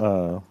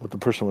 what the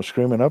person was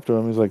screaming up to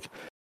him. He's like,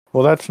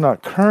 "Well, that's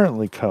not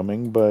currently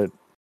coming, but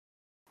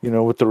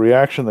with the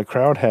reaction the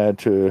crowd had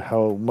to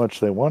how much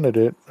they wanted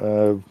it,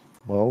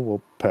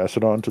 we'll pass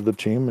it on to the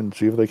team and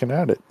see if they can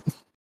add it."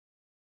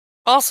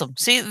 Awesome.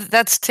 See,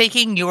 that's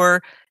taking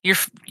your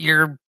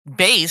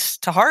base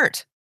to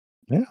heart.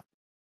 Yeah.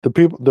 The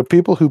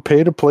people who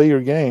pay to play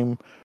your game,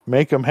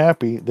 make them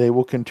happy. They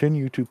will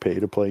continue to pay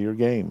to play your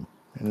game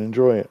and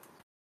enjoy it,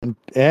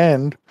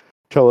 and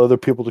tell other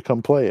people to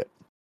come play it.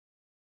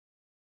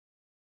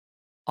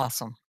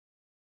 Awesome.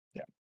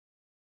 Yeah.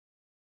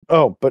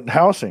 Oh, but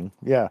housing,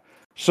 yeah.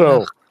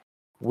 So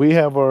we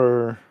have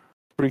our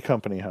free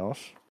company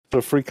house.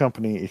 So free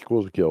company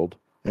equals guild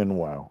in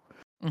WoW.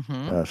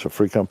 Mm-hmm. So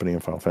free company in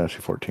Final Fantasy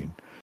 14.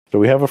 So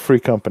we have a free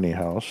company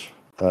house.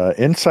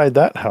 Inside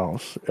that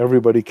house,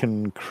 everybody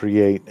can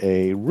create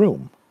a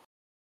room.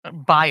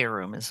 Buy a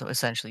room is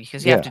essentially,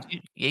 because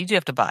you do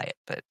have to buy it,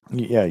 but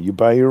yeah, you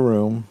buy your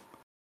room,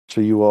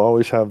 so you will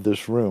always have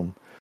this room.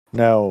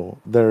 Now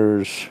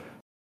there's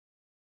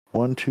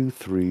 1, 2,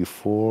 3,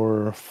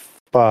 4,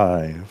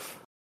 5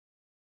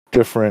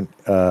 different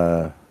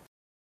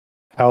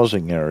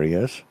housing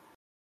areas.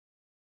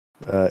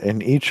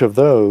 In each of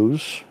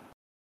those,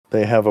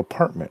 they have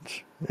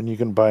apartments, and you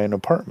can buy an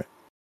apartment.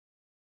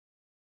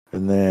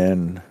 And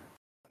then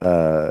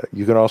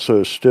you can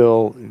also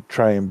still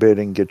try and bid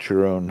and get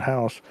your own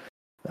house.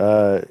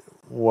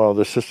 While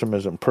the system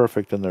isn't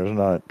perfect and there's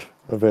not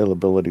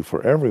availability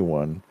for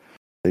everyone,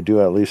 they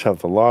do at least have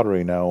the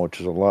lottery now,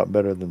 which is a lot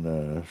better than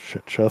the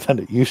shit show that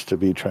it used to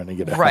be trying to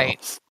get a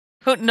house.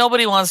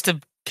 Nobody wants to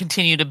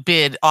continue to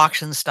bid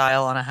auction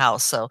style on a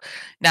house. So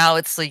now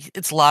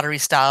it's lottery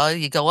style.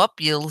 You go up,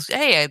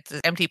 hey, it's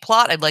an empty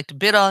plot. I'd like to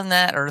bid on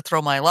that or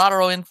throw my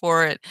lotto in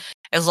for it.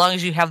 As long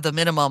as you have the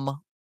minimum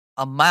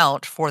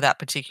amount for that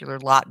particular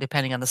lot,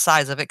 depending on the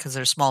size of it, because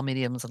there's small,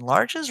 mediums, and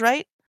larges,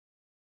 right?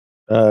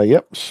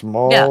 Yep.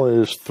 Small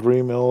is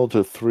 3 mil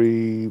to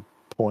 3.5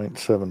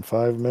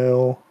 3.75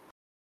 mil.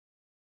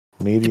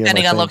 Medium,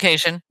 depending I on think.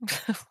 location.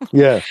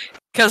 Yeah.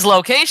 Because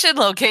location.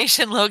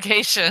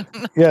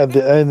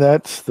 And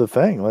that's the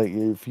thing. Like,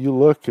 if you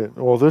look at,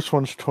 well, this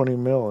one's 20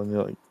 mil, and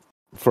you're like,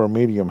 for a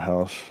medium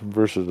house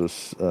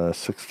versus a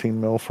 16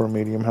 mil for a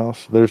medium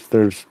house.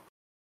 There's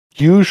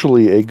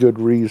usually a good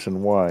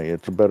reason why.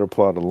 It's a better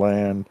plot of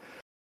land.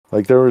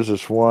 Like, there was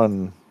this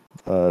one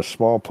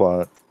small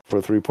plot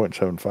for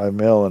 3.75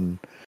 mil, and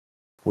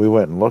we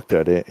went and looked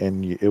at it,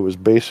 and it was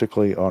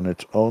basically on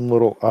its own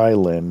little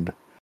island,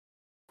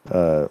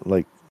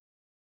 like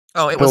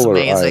Oh, it was pillar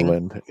amazing.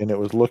 island, and it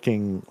was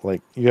looking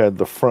like you had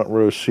the front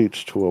row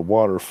seats to a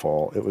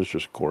waterfall. It was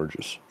just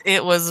gorgeous.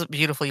 It was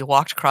beautiful. You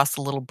walked across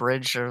the little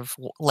bridge of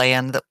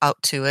land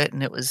out to it,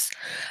 and it was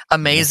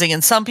amazing.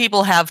 And some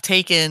people have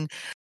taken,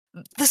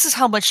 this is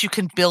how much you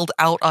can build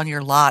out on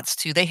your lots,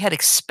 too. They had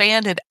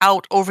expanded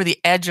out over the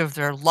edge of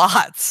their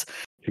lots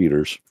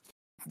Cheaters.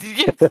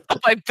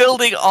 by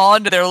building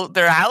on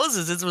their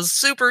houses. It was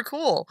super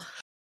cool.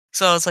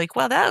 So it's like,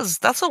 well,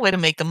 that's a way to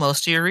make the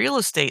most of your real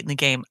estate in the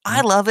game.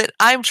 I love it.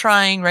 I'm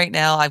trying right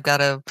now. I've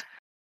got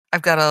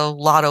a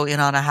lotto in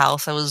on a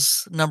house. I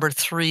was number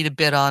 3 to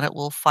bid on it.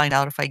 We'll find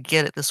out if I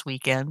get it this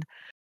weekend.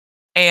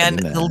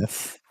 And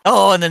Nice.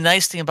 and the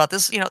nice thing about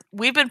this,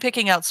 we've been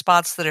picking out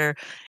spots that are,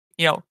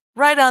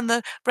 right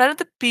at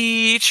the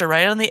beach or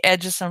right on the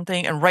edge of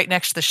something and right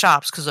next to the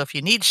shops. Because if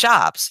you need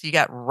shops, you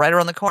got right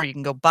around the corner. You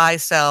can go buy,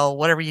 sell,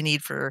 whatever you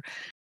need for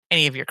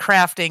any of your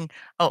crafting.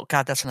 Oh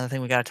God, that's another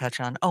thing we got to touch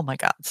on. Oh my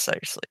God,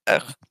 seriously.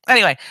 Ugh.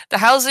 Anyway, the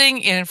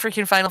housing in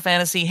freaking Final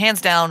Fantasy,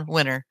 hands down,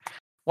 winner.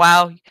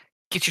 WoW,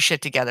 get your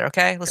shit together,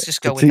 okay? Let's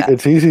just go with that.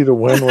 It's easy to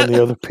win when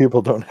the other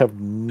people don't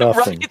have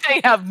nothing. Right, they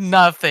have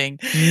nothing.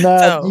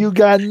 You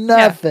got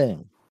nothing.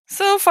 Yeah.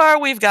 So far,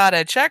 we've got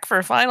a check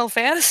for Final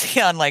Fantasy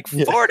on like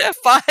 4 to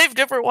 5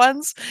 different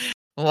ones.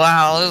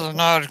 Wow,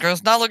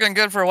 it's not looking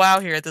good for WoW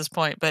here at this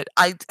point, but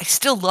I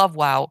still love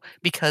WoW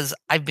because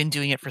I've been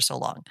doing it for so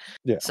long.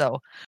 Yeah. So,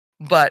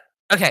 but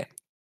okay.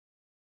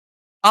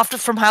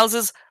 From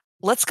houses,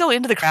 let's go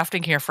into the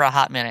crafting here for a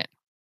hot minute.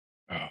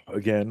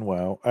 Again,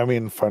 WoW. I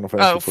mean, Final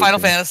Fantasy. Oh, Final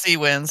Fantasy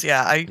wins.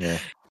 Yeah. Yeah.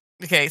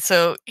 Okay,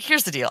 so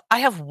here's the deal. I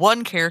have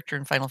one character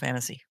in Final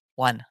Fantasy.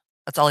 One.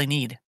 That's all I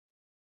need.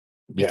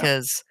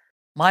 Because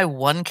my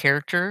one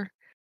character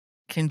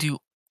can do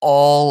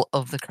all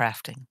of the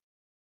crafting.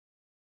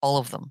 All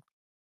of them.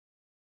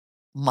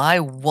 My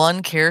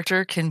one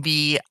character can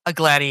be a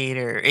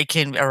gladiator,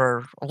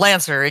 or a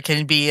lancer, it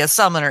can be a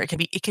summoner,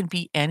 it can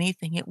be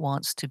anything it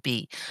wants to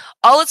be.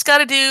 All it's got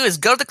to do is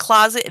go to the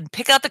closet and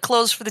pick out the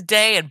clothes for the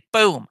day, and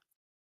boom,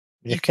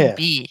 you can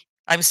be.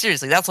 I'm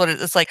seriously, that's what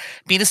it's like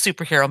being a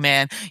superhero,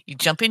 man. You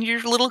jump in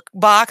your little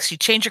box, you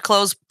change your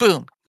clothes,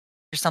 boom,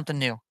 you're something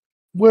new.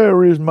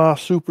 Where is my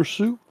super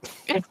suit?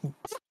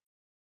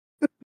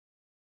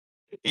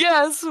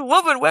 Yes,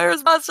 woman, where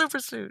is my super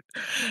suit?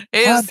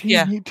 Why do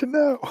you need to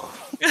know?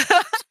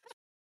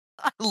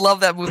 I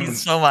love that movie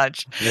so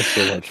much. It's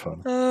so much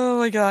fun. Oh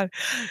my God.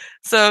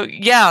 So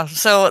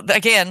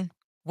again,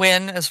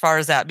 win as far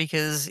as that,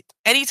 because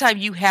anytime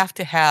you have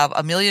to have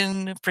a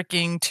million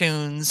freaking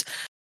tunes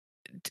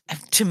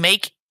to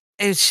make,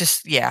 it's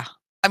just,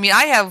 I mean,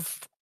 I'm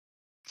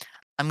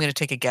going to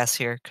take a guess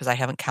here because I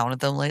haven't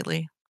counted them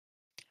lately.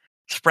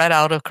 Spread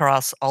out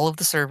across all of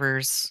the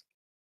servers.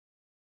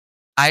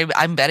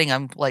 I'm betting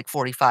I'm like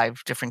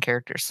 45 different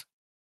characters.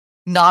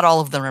 Not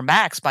all of them are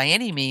max by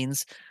any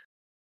means.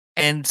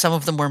 And some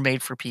of them were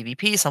made for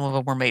PvP. Some of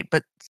them were made,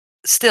 but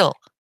still,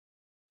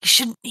 you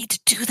shouldn't need to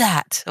do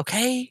that.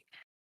 Okay.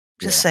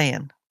 Just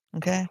saying.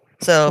 Okay.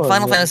 So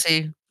Final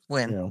Fantasy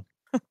win.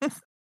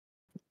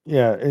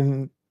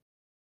 And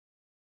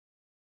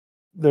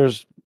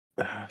there's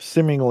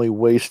seemingly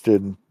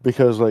wasted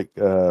because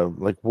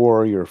like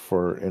Warrior,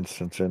 for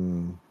instance,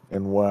 in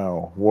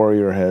WoW,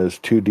 Warrior has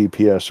 2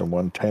 DPS and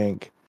 1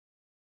 tank,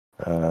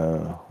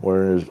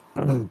 whereas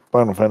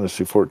Final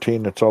Fantasy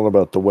 14, it's all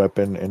about the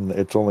weapon and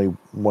it's only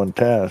one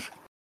task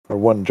or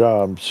one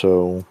job,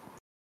 so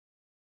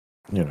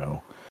you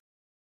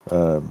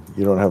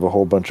don't have a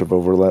whole bunch of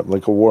overlap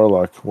like a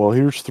warlock. Well,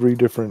 here's 3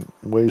 different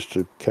ways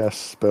to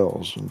cast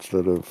spells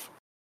instead of,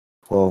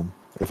 well,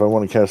 if I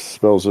want to cast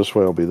spells this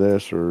way, I'll be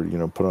this, or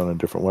put on a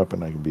different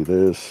weapon, I can be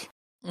this.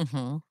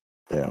 Mm-hmm.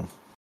 Yeah,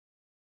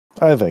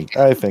 I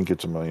think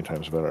it's a million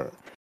times better.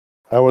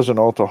 I was an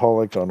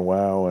altaholic on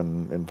WoW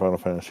and in Final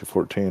Fantasy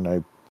 14.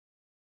 I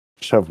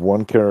just have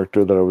one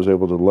character that I was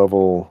able to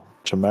level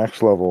to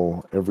max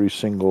level every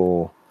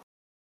single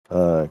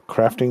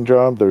crafting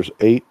job. There's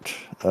 8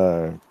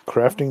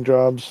 crafting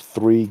jobs,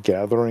 3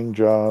 gathering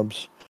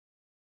jobs,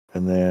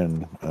 and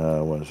then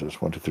what is this?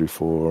 1, 2, 3,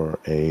 4,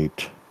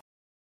 8,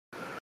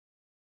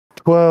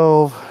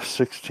 12,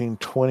 16,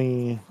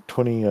 20,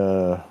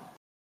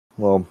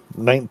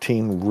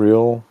 19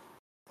 real.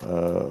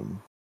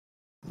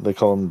 They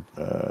call them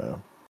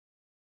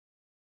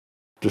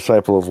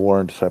Disciple of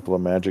War and Disciple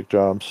of Magic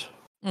jobs.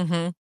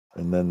 Mm-hmm.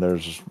 And then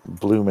there's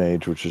Blue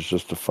Mage, which is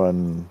just a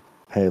fun,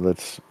 hey,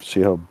 let's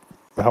see how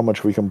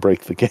much we can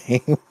break the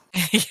game.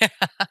 Yeah.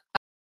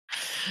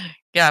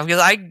 Yeah, because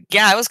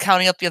I was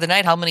counting up the other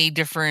night how many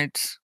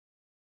different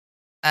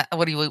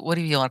what do you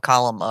want to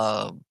call them?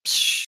 I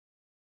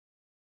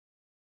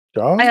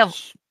have.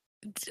 Jobs?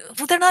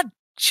 Well, they're not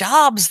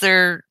jobs.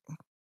 They're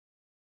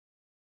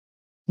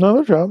No,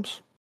 they're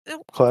jobs.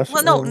 Class.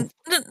 well,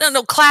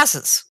 no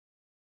classes.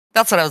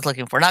 That's what I was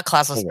looking for. Not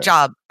classes, Okay.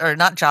 job or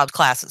not job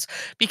classes.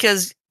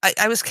 Because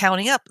I was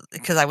counting up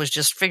because I was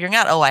just figuring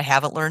out. Oh, I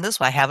haven't learned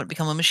this. I haven't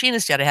become a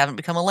machinist yet. I haven't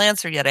become a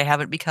lancer yet. I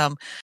haven't become.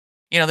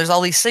 There's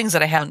all these things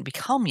that I haven't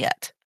become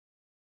yet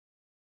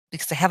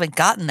because I haven't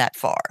gotten that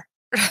far.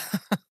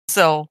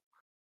 So,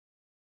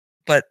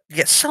 but you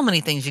get so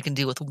many things you can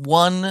do with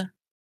one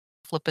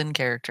flippin'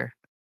 character.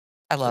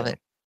 I love Yeah. it.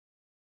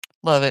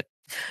 Love it.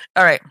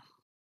 All right.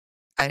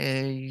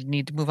 I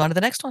need to move on to the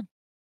next one.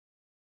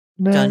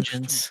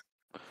 Next.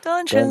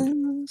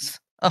 Dungeons.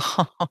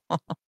 Oh,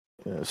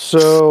 Yeah,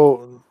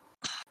 so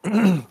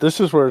this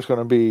is where it's going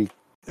to be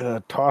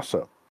a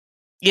toss-up.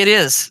 it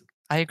is.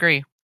 I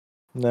agree.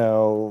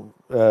 Now,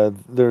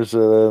 there's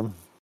a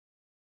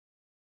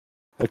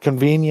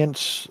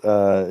convenience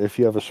if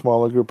you have a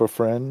smaller group of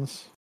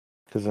friends,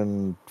 because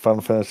in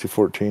Final Fantasy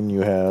XIV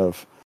you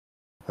have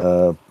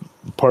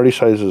party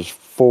sizes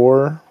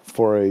 4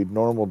 for a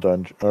normal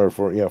dungeon, or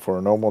for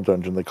a normal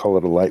dungeon they call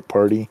it a light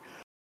party.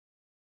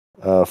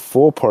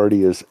 Full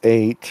party is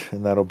 8,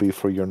 and that'll be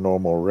for your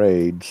normal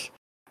raids.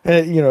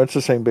 And it's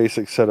the same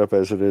basic setup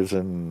as it is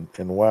in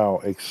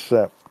WoW,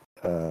 except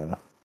you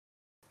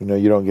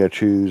don't get to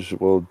choose.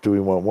 Well, do we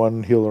want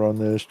 1 healer on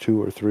this,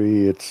 2 or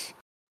 3? It's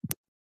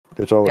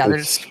all. Yeah,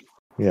 it's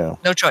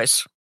no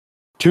choice.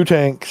 2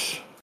 tanks,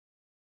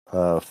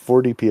 4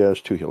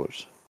 DPS, 2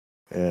 healers,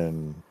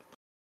 and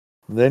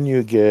then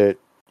you get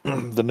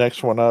the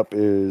next one up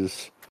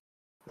is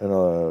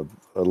an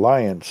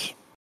alliance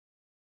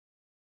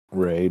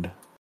raid,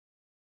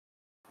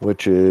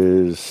 which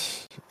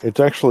is it's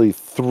actually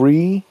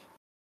 3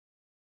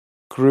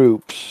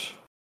 groups,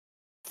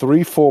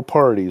 3 full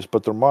parties,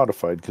 but they're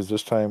modified because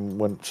this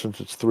time,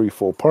 since it's 3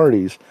 full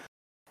parties,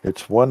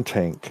 it's 1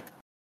 tank,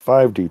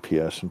 5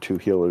 DPS, and 2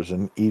 healers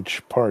in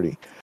each party.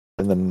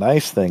 And the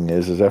nice thing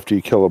is after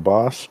you kill a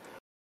boss,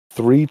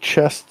 3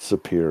 chests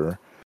appear,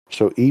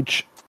 so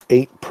each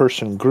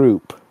 8-person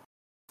group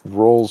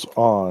rolls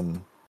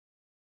on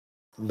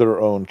their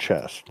own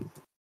chest.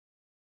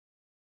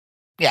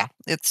 Yeah,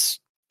 it's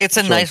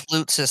a nice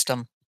loot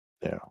system.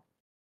 Yeah.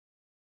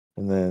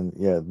 And then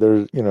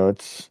there's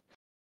it's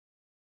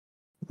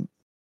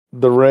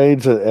the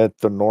raids at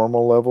the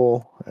normal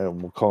level,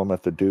 and we'll call them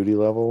at the duty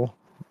level.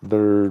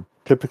 They're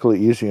typically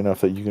easy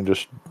enough that you can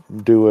just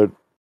do it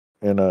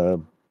in a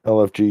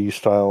LFG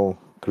style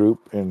group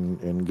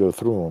and go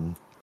through them.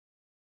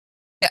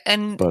 Yeah,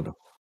 and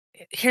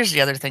here's the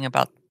other thing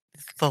about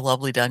the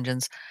lovely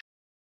dungeons.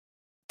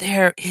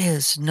 There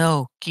is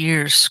no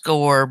gear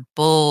score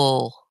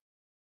bull.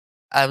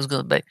 I was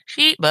going to say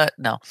sheet, but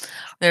no.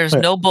 There's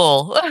no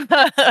bull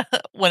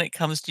when it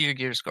comes to your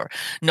gear score.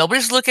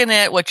 Nobody's looking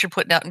at what you're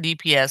putting out in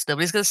DPS.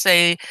 Nobody's going to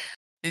say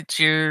that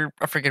you're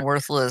a freaking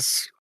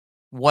worthless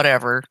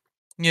whatever.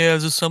 Yeah,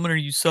 as a summoner,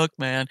 you suck,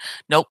 man.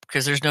 Nope,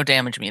 because there's no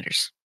damage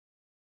meters.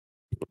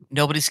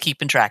 Nobody's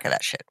keeping track of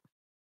that shit.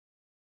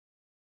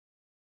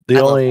 The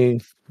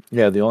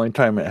only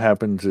time it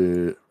happens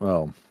is,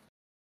 well,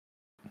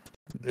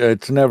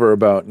 it's never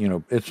about,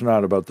 it's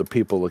not about the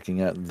people looking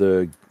at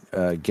the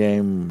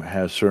game.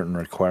 Has certain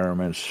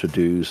requirements to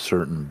do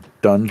certain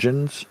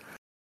dungeons.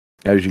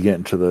 As you get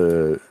into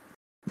the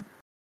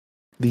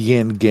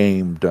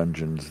in-game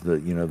dungeons,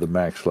 the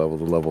max level,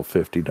 the level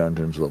 50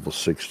 dungeons, level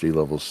 60,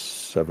 level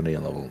 70,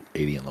 and level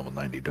 80 and level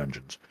 90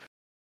 dungeons.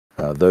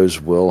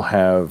 Those will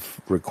have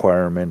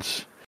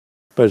requirements,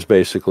 but it's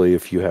basically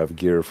if you have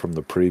gear from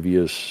the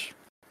previous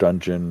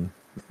dungeon,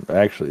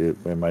 actually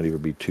it might even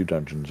be 2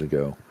 dungeons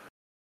ago,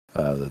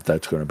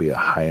 that's going to be a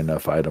high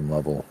enough item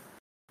level.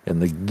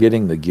 And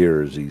getting the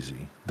gear is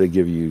easy. They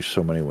give you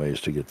so many ways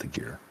to get the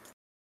gear.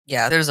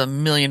 Yeah, there's a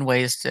million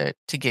ways to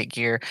get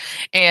gear.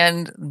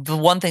 And the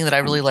one thing that I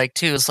really like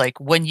too is like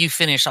when you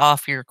finish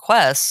off your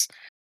quests,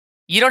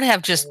 you don't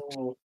have just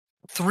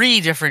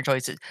 3 different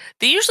choices.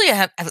 They usually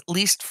have at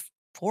least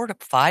 4 to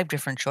 5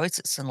 different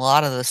choices in a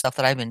lot of the stuff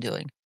that I've been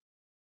doing.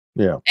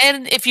 Yeah.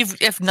 And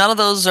if none of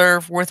those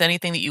are worth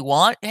anything that you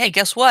want, hey,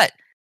 guess what?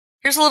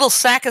 Here's a little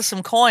sack of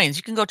some coins.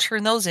 You can go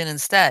turn those in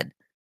instead.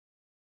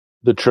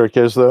 The trick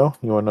is, though,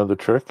 you want to know the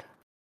trick?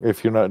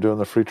 If you're not doing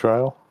the free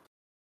trial,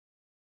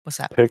 what's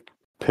that?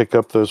 Pick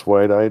up those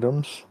white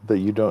items that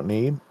you don't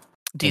need.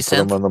 And put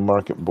them on the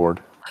market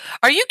board.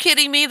 Are you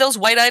kidding me? Those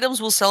white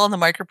items will sell on the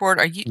market board.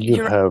 Are you?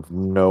 You have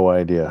no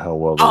idea how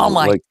well. Oh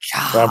my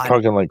god! I'm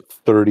talking like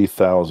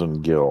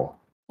 30,000 gil.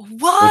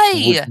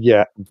 Why?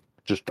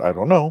 Just I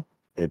don't know.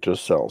 It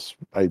just sells.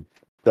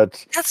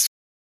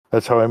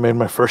 That's how I made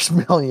my first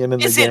million in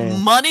the game. Is it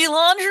money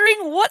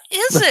laundering? What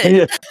is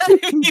it?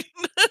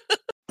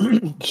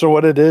 So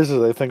what it is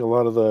I think a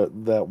lot of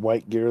that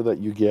white gear that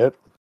you get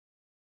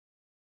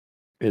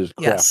is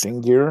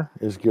crafting gear,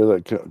 is gear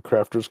that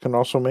crafters can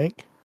also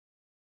make.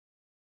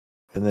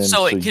 And then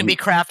so it can be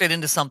crafted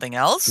into something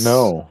else?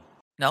 No.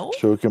 No?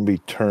 so it can be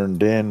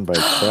turned in by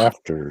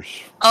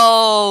crafters.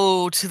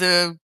 Oh, to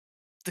the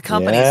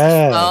companies.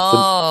 Yeah.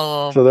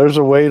 Oh. So there's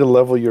a way to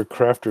level your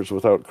crafters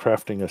without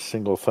crafting a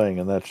single thing,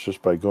 and that's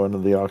just by going to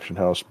the auction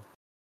house,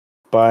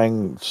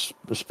 buying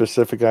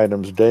specific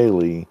items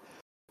daily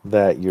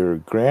that your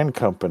grand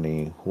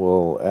company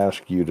will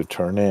ask you to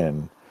turn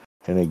in,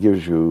 and it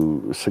gives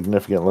you a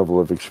significant level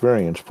of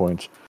experience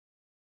points.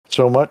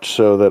 So much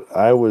so that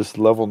I was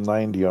level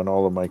 90 on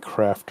all of my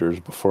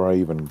crafters before I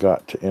even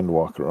got to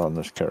Endwalker on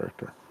this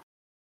character.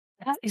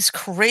 That is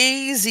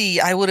crazy.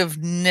 I would have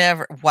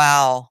never.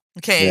 Wow.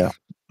 Okay. Yeah.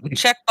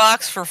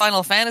 Checkbox for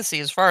Final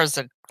Fantasy as far as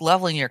the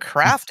leveling your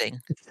crafting.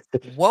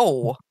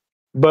 Whoa.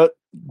 But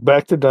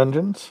back to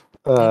dungeons.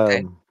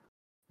 Okay.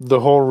 The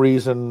whole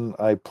reason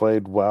I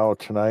played WoW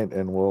tonight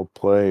and will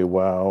play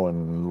WoW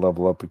and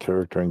level up a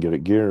character and get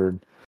it geared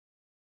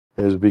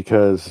is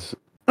because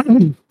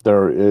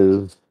there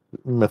is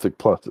Mythic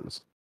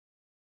Pluses,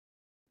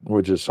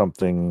 which is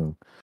something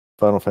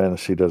Final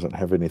Fantasy doesn't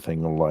have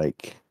anything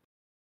like.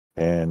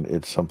 And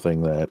it's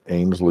something that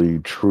Ainsley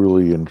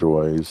truly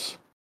enjoys.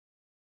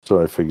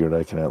 So I figured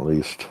I can at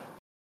least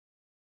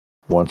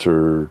once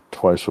or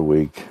twice a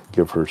week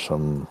give her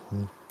some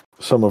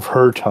of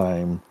her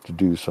time to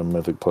do some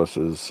Mythic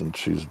Pluses, since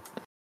she's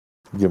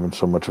given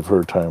so much of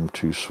her time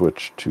to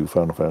switch to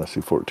Final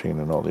Fantasy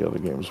XIV and all the other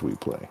games we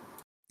play.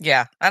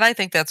 Yeah, and I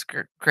think that's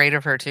great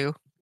of her too.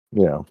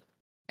 Yeah.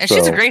 And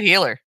she's a great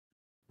healer.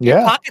 Yeah.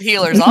 Your pocket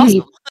healer is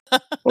awesome.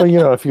 Well, you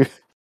know, if you're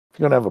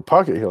going to have a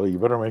pocket healer, you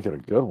better make it a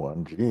good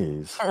one.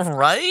 Jeez.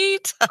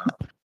 Right?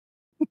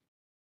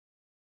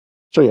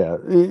 So yeah,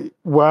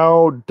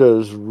 WoW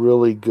does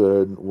really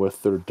good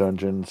with their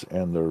dungeons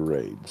and their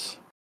raids.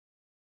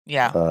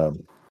 Yeah.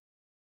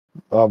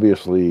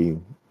 Obviously,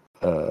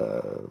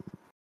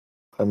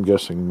 I'm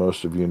guessing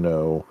most of you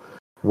know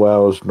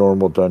WoW's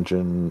normal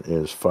dungeon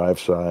is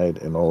 5-side,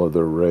 and all of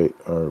their raid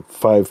are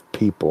 5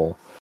 people,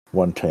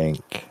 1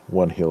 tank,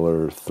 1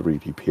 healer, 3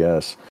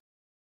 DPS.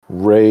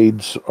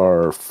 Raids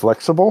are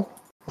flexible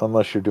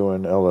unless you're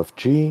doing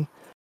LFG.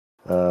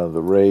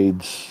 The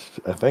raids,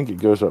 I think it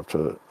goes up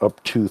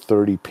to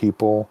 30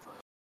 people.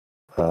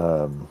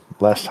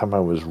 Last time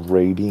I was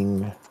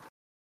raiding,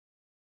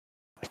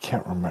 I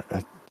can't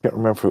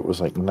remember if it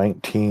was like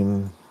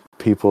 19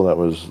 people. That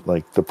was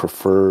like the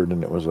preferred,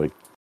 and it was like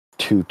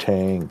 2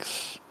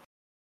 tanks.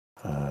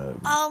 I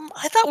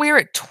thought we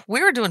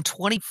were doing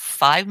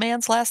 25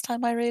 mans last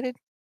time I raided.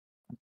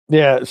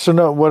 Yeah. So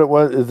no, what it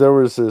was is there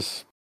was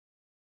this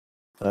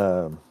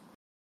for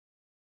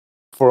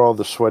all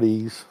the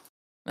sweaties.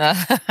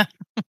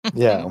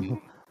 Yeah.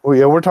 Well,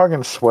 yeah, we're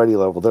talking sweaty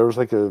level. There was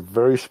like a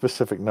very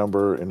specific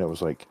number, and it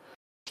was like,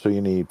 so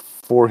you need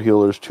 4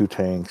 healers, 2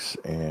 tanks,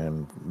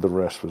 and the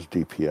rest was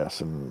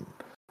DPS. And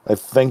I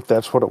think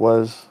that's what it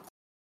was.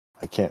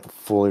 I can't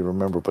fully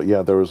remember, but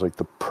yeah, there was like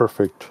the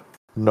perfect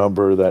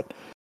number that,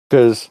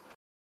 because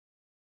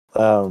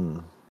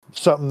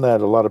something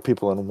that a lot of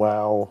people in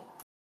WoW,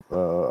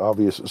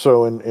 obvious.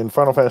 So in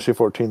Final Fantasy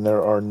XIV,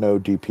 there are no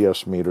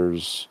DPS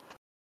meters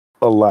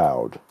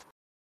allowed.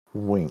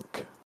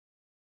 Wink.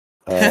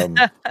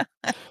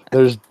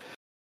 There's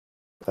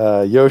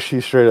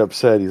Yoshi straight up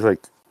said, he's like,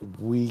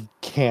 we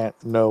can't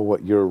know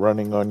what you're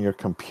running on your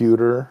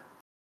computer.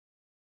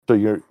 So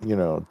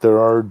there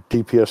are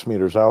DPS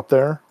meters out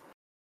there.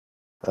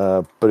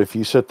 But if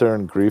you sit there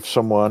and grief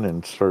someone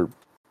and start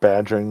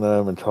badgering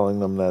them and telling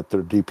them that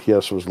their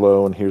DPS was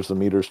low and here's the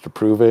meters to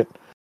prove it,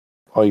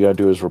 all you gotta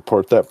do is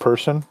report that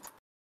person,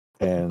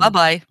 and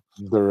bye-bye.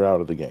 They're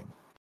out of the game.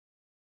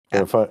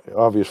 Yeah.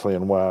 Obviously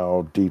in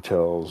WoW,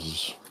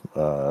 details,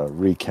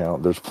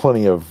 recount, there's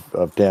plenty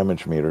of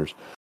damage meters.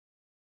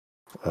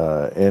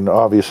 And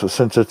obviously,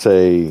 since it's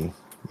a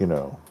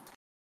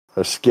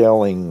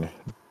scaling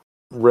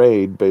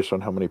raid based on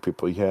how many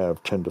people you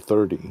have, 10 to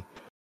 30,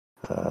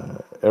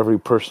 every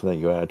person that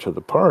you add to the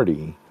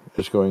party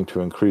is going to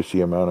increase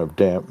the amount of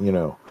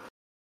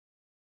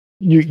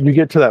you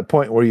get to that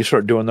point where you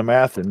start doing the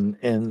math, and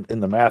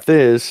the math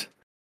is,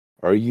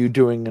 are you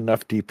doing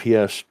enough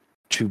DPS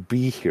to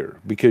be here?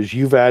 Because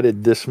you've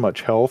added this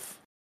much health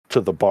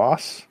to the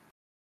boss.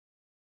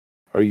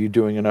 Are you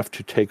doing enough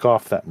to take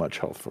off that much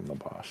health from the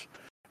boss?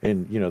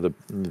 And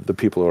the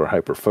people who are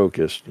hyper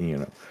focused,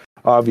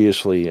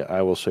 obviously,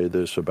 I will say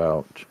this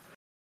about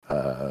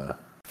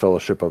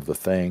Fellowship of the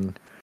Thing.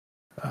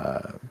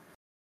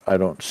 I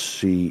don't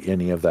see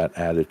any of that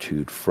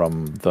attitude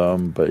from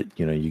them, but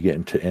you get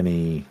into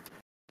any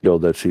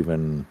guild that's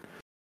even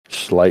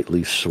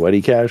slightly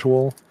sweaty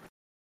casual,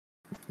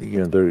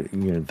 there's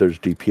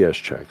DPS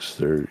checks.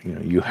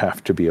 You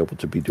have to be able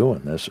to be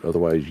doing this,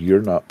 otherwise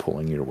you're not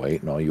pulling your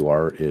weight, and all you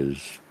are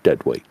is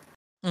dead weight.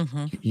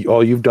 Mm-hmm.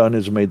 All you've done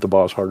is made the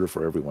boss harder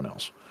for everyone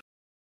else.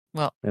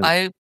 Well,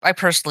 I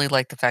personally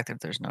like the fact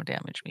that there's no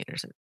damage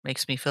meters. It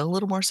makes me feel a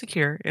little more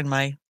secure in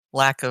my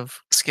lack of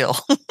skill.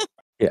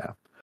 Yeah,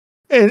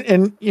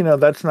 and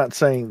that's not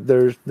saying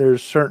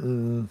there's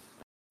certain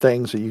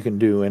things that you can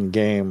do in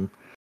game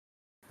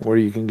where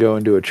you can go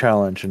and do a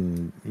challenge,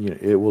 and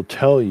it will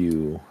tell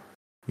you,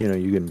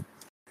 you can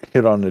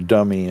hit on the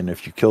dummy, and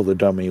if you kill the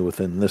dummy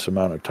within this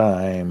amount of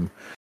time,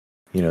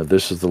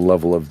 this is the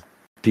level of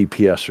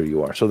DPSer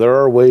you are. So there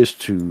are ways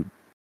to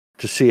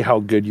see how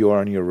good you are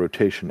on your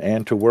rotation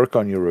and to work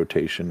on your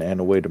rotation and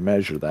a way to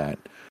measure that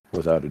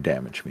without a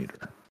damage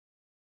meter.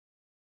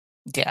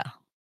 Yeah.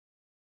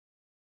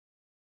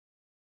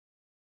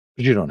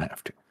 But you don't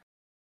have to.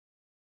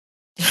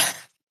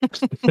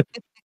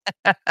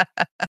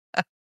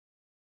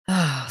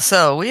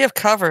 So we have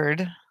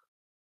covered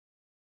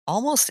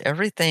almost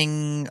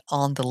everything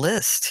on the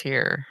list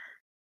here.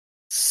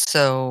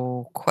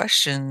 So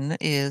question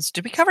is,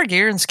 did we cover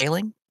gear and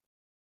scaling?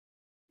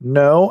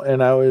 No,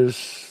 and I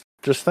was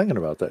just thinking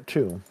about that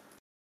too.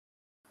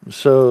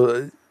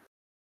 So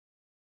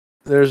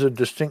there's a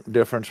distinct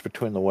difference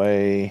between the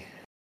way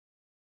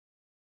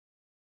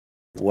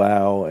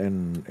WoW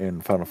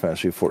and Final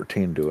Fantasy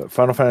XIV do it.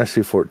 Final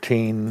Fantasy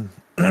XIV,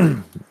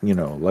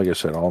 like I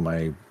said,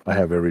 I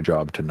have every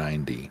job to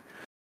 90.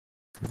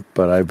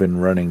 But I've been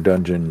running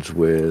dungeons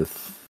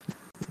with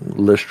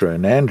Lystra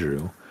and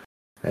Andrew,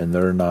 and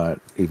they're not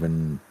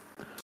even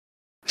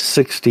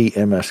 60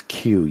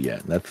 MSQ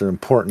yet. That's an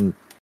important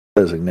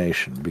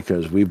designation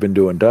because we've been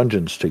doing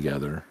dungeons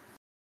together.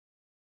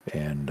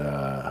 And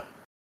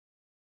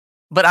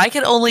but I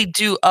can only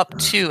do up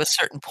to a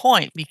certain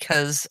point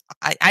because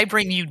I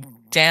bring you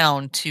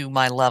down to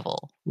my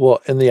level.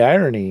 Well, and the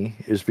irony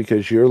is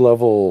because you're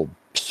level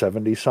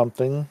 70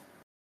 something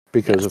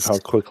because of how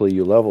quickly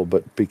you level,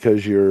 but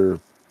because you're,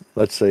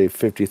 let's say,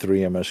 53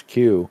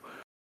 MSQ,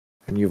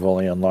 and you've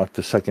only unlocked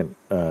the second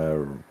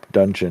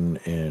dungeon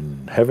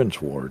in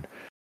Heaven's Ward,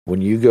 when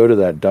you go to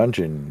that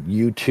dungeon,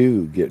 you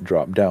too get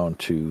dropped down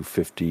to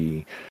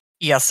 50.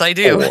 Yes, I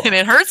do, and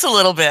it hurts a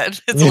little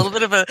bit. It's a little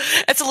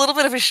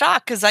bit of a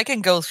shock because I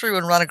can go through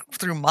and run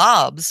through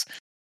mobs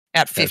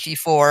at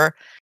 54,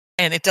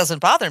 and it doesn't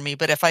bother me.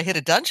 But if I hit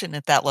a dungeon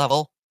at that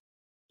level,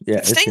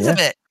 it stings a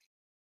bit.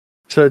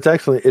 So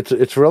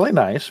it's really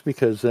nice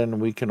because then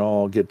we can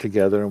all get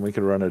together and we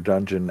can run a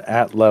dungeon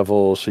at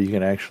level, so you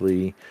can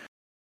actually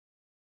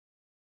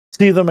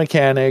see the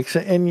mechanics.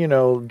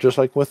 And just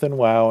like within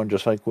WoW and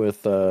just like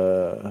with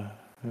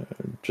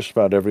just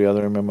about every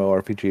other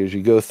MMORPG, as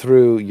you go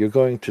through, you're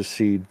going to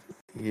see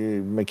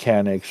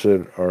mechanics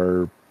that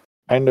are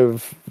kind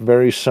of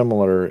very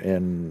similar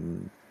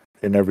in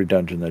every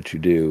dungeon that you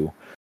do.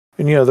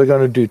 And they're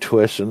going to do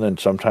twists, and then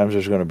sometimes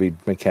there's going to be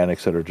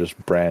mechanics that are just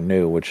brand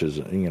new, which is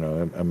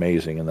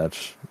amazing, and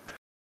that's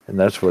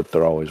what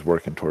they're always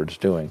working towards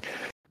doing.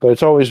 But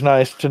it's always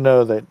nice to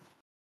know that,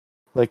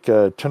 like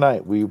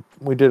tonight, we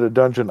did a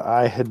dungeon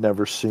I had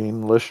never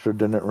seen. Lystra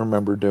didn't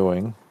remember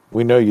doing.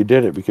 We know you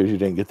did it because you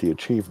didn't get the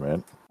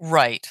achievement.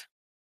 Right.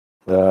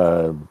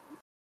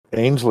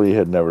 Ainsley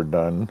had never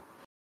done,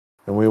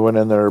 and we went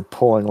in there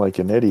pulling like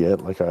an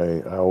idiot, like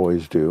I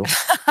always do.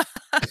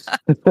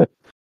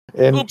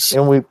 and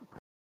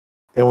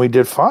we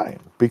did fine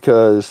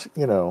because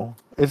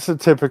it's a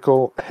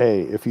typical,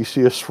 hey, if you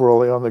see a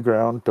swirly on the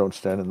ground, don't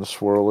stand in the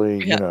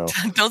swirly.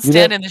 Don't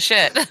stand in the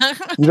shit.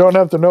 You don't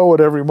have to know what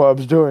every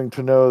mob's doing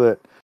to know that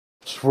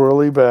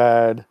swirly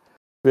bad,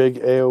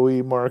 big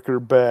AoE marker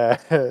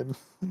bad.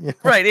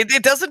 Right.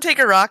 It doesn't take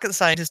a rocket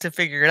scientist to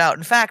figure it out.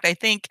 In fact, I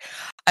think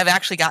I've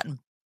actually gotten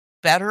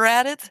better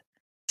at it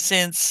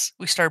since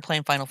we started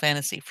playing Final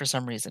Fantasy for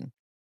some reason.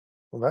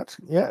 Well,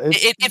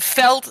 it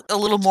felt a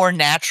little more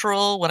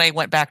natural when I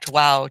went back to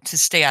WoW to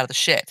stay out of the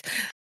shit.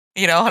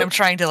 I'm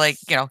trying to I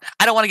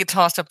don't want to get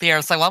tossed up the air.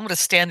 It's like, well, I'm going to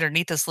stand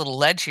underneath this little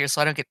ledge here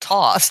so I don't get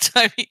tossed.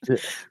 I mean,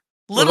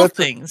 little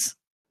things.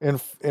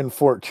 In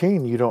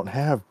 14, you don't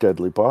have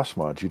deadly boss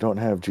mods. You don't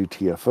have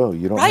GTFO.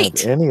 You don't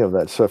have any of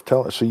that stuff.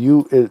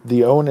 So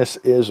the onus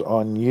is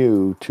on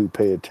you to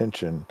pay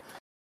attention,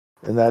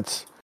 and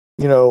that's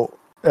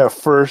at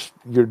first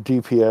your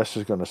DPS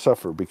is going to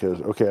suffer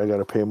because I got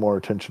to pay more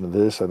attention to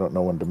this. I don't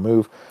know when to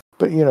move,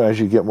 but as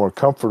you get more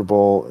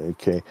comfortable,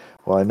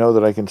 well, I know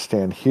that I can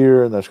stand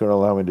here, and that's going to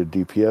allow me to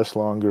DPS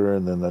longer,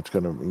 and then that's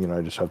going to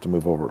I just have to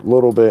move over a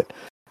little bit,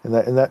 and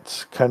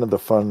that's kind of the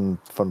fun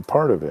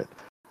part of it.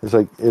 It's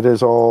like it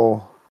is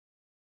all.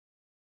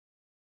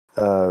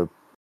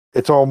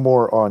 It's all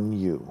more on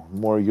you,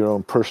 more your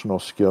own personal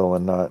skill,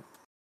 and not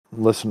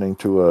listening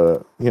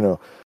to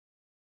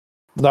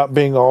not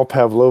being all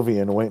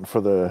Pavlovian, waiting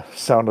for the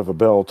sound of a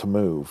bell to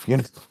move.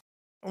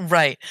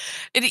 Right.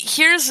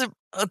 Here's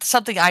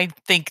something I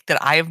think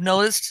that I have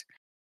noticed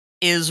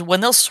is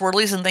when those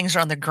swirlies and things are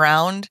on the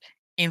ground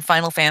in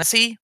Final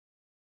Fantasy,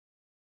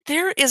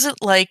 there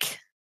isn't like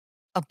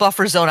a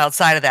buffer zone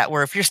outside of that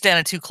where if you're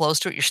standing too close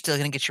to it, you're still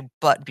going to get your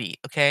butt beat.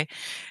 Okay.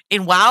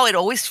 In WoW, it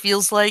always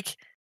feels like,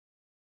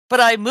 but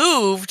I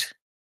moved,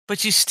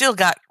 but you still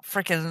got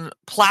freaking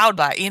plowed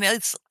by.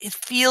 It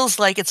feels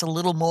like it's a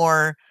little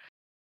more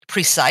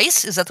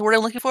precise. Is that the word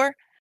I'm looking for?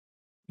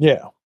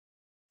 Yeah.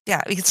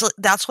 Yeah.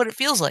 That's what it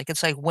feels like.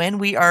 It's like when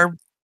we are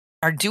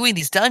doing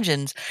these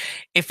dungeons,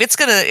 if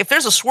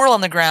there's a swirl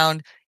on the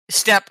ground,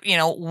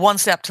 one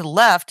step to the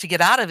left to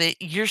get out of it,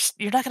 you're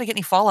not going to get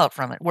any fallout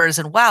from it. Whereas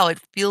in WoW, it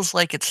feels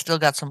like it's still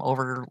got some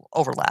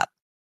overlap.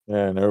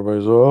 And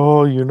everybody's,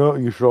 oh,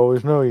 you should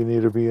always know you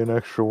need to be an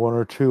extra 1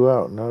 or 2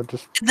 out. No,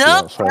 just be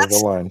outside of the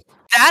line.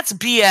 That's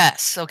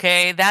BS,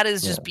 okay? That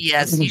is just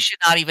BS. You should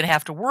not even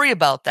have to worry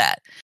about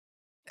that.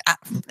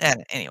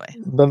 Anyway.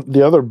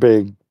 The other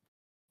big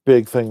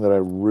thing that I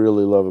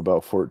really love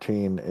about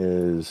 14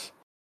 is,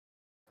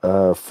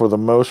 for the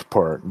most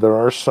part, there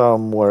are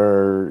some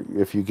where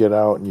if you get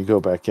out and you go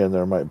back in,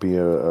 there might be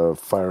a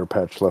fire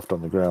patch left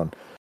on the ground.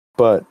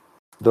 But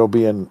there'll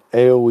be an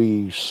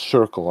AoE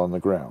circle on the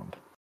ground.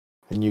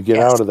 And you get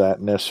out of that,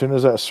 and as soon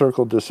as that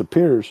circle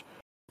disappears,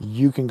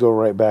 you can go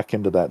right back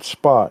into that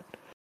spot.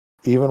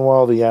 Even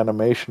while the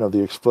animation of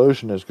the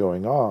explosion is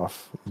going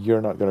off,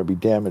 you're not going to be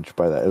damaged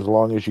by that, as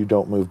long as you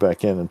don't move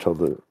back in until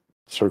the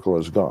circle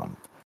is gone.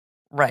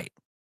 Right.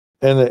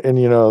 And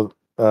you know,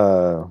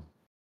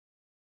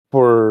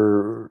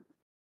 for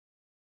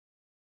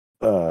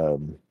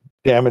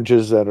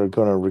damages that are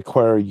going to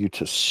require you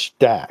to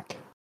stack,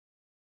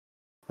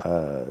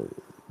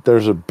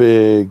 there's a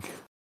big,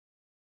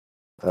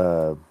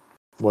 a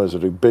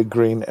big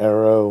green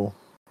arrow,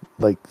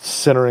 like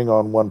centering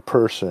on one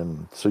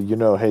person, so you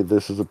know, hey,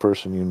 this is the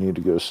person you need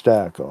to go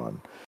stack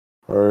on.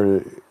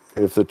 Or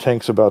if the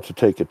tank's about to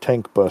take a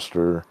tank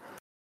buster,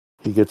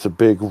 he gets a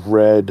big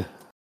red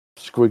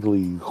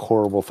squiggly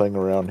horrible thing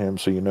around him,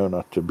 so you know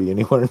not to be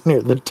anywhere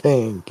near the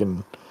tank.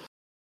 And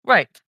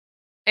right,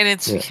 and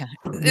it's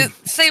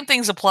same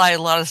things apply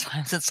a lot of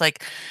times. It's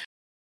like,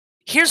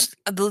 here's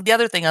the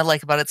other thing I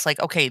like about it. It's like,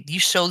 okay, you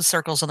show the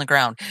circles on the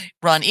ground,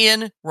 run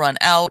in, run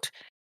out,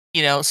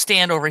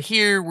 stand over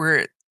here.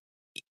 Where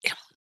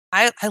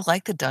I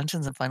like the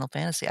dungeons in Final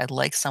Fantasy. I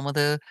like some of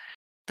the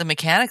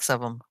mechanics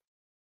of them.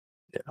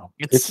 Yeah,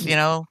 it's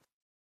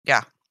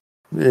yeah.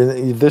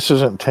 This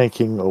isn't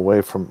taking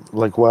away from,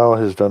 like, WoW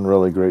has done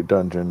really great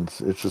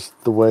dungeons. It's just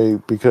the way,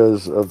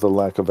 because of the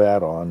lack of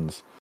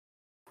add-ons,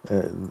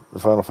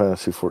 Final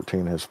Fantasy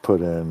XIV has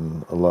put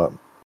in a lot,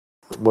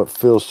 what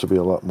feels to be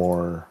a lot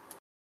more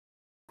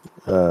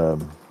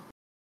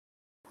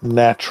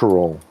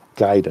natural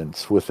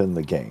guidance within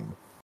the game.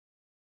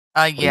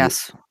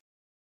 Yes.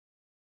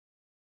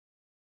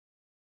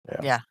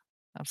 Yeah,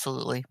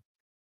 absolutely.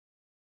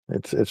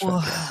 It's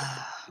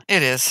fantastic.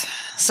 It is.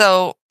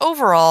 So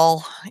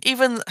overall, I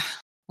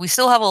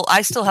still have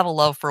a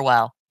love for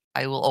WoW.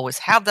 I will always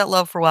have that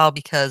love for WoW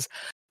because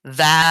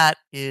that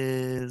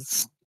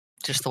is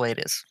just the way it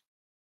is.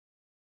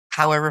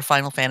 However,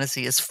 Final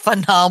Fantasy is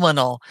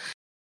phenomenal.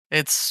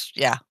 It's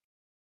Yeah.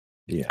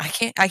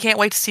 I can't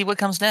wait to see what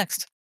comes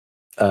next.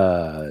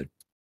 Dawn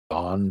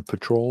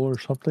Patrol or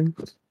something?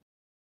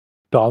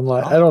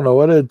 Dawnlight? I don't know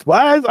what it's.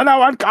 Why is another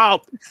one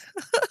called?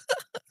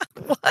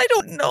 I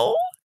don't know.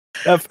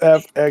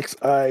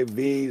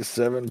 FFXIV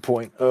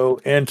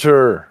 7.0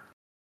 enter.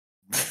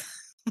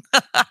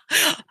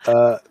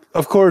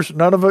 Of course,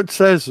 none of it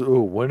says,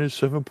 when is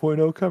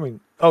 7.0 coming?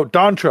 Oh,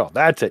 Dawn Trail.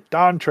 That's it.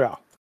 Dawn Trail.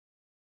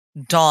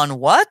 Dawn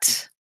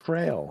what?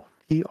 Trail.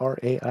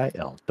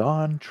 Trail.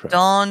 Dawn Trail.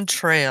 Dawn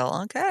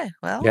Trail. Okay.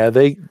 Well. Yeah,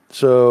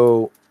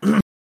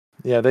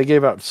 they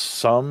gave out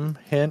some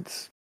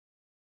hints,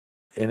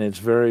 and it's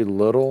very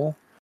little.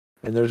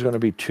 And there's going to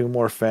be 2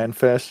 more fan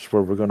fests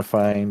where we're going to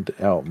find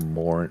out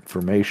more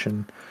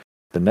information.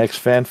 The next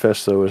fan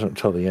fest, though, isn't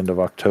until the end of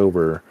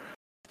October.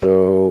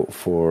 So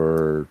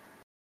for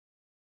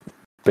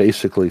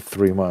basically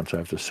 3 months, I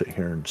have to sit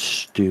here and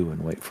stew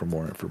and wait for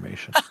more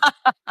information.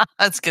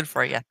 That's good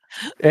for you.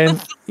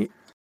 And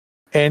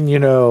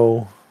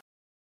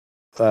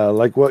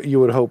like what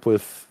you would hope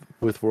with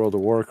World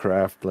of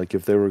Warcraft, like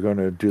if they were going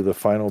to do the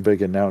final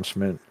big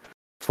announcement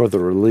for the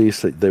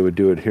release, that they would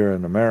do it here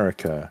in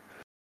America.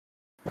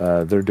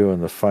 They're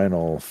doing the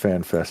final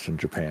fan fest in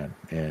Japan,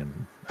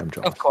 and I'm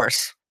jealous. Of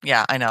course.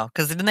 Yeah, I know.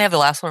 Because didn't they have the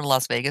last one in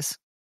Las Vegas?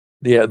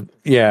 Yeah.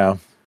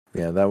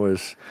 That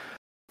was,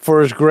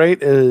 for as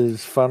great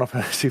as Final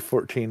Fantasy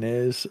XIV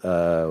is.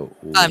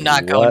 I'm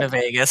not going to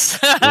Vegas.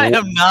 I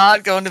am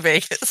not going to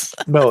Vegas.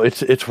 No,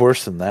 it's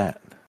worse than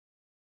that.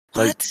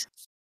 What?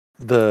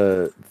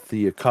 Like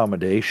the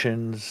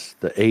accommodations,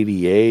 the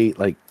 88,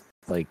 like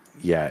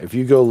yeah. If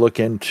you go look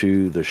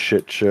into the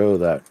shit show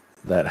that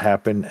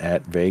happened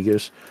at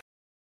Vegas,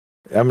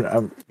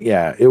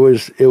 it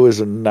was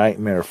a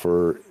nightmare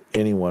for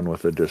anyone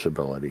with a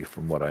disability,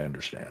 from what I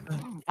understand.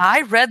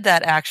 I read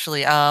that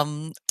actually.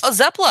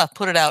 Zeppla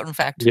put it out, in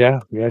fact.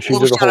 Yeah, she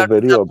did a whole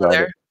video about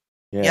it.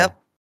 Yeah. Yep.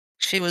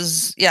 She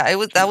was,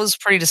 that was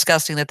pretty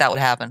disgusting that would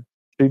happen.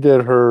 She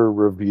did her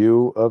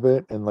review of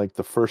it, and like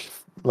the first,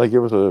 like it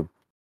was a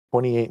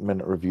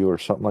 28-minute review or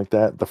something like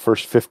that. The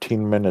first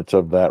 15 minutes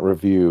of that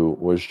review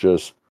was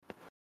just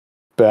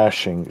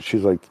bashing.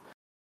 She's like,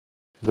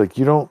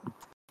 you don't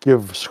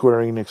give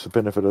Square Enix the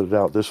benefit of the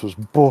doubt. This was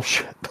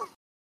bullshit.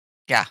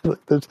 Yeah.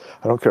 I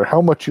don't care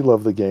how much you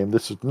love the game.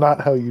 This is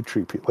not how you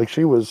treat people. Like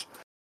she was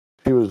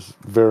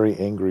very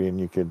angry, and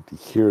you could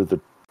hear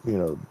the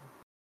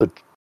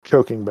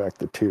choking back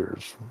the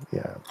tears.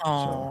 Yeah.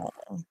 Oh,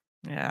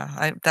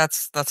 yeah.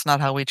 That's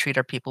not how we treat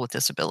our people with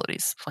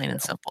disabilities, plain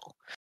and simple.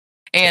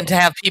 And to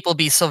have people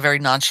be so very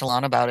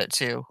nonchalant about it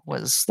too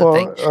was the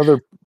thing.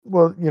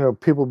 Well,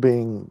 people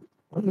being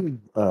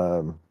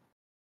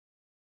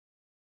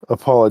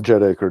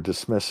apologetic or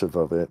dismissive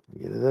of it.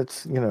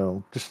 That's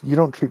just you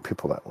don't treat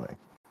people that way.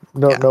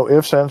 No, Yeah. no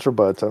ifs, ands, or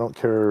buts. I don't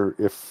care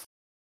if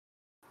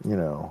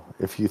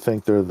if you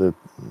think they're the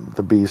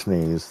bee's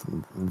knees.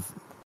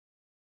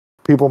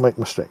 People make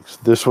mistakes.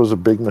 This was a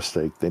big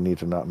mistake. They need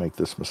to not make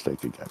this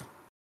mistake again.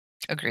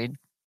 Agreed.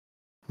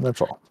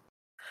 That's all.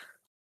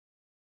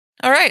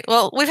 All right.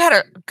 Well, we've had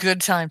a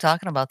good time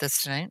talking about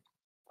this tonight.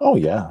 Oh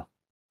yeah.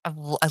 I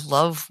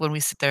love when we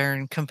sit there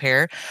and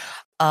compare.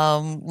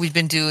 We've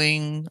been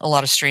doing a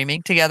lot of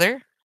streaming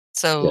together.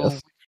 So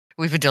Yes.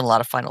 we've been doing a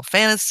lot of Final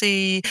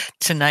Fantasy.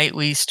 Tonight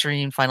we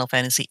streamed Final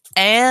Fantasy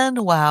and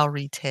WoW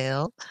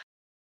Retail.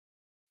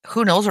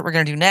 Who knows what we're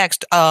going to do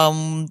next?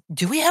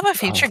 Do we have a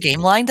future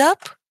game lined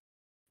up?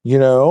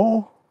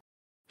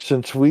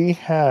 Since we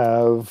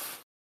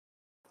have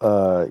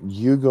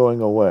you going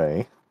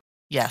away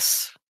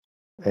Yes.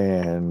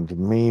 and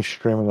me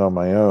streaming on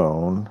my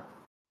own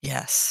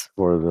Yes.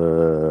 for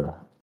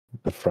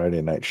the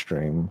Friday night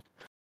stream,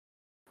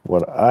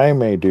 what I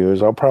may do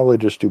is I'll probably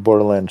just do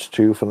Borderlands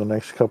 2 for the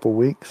next couple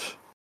weeks.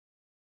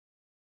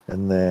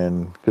 And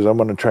then, because I'm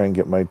going to try and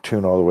get my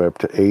tune all the way up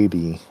to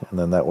 80, and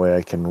then that way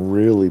I can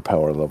really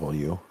power level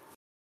you.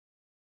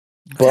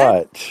 Okay.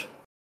 But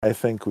I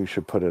think we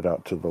should put it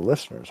out to the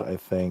listeners. I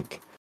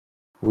think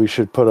we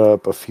should put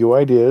up a few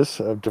ideas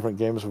of different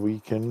games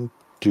we can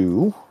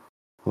do,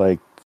 like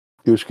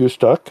Goose Goose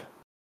Duck.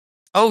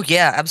 Oh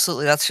yeah,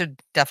 absolutely. That should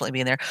definitely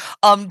be in there.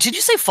 Did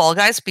you say Fall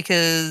Guys?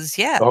 Because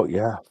Oh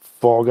yeah,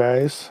 Fall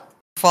Guys.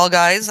 Fall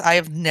Guys. I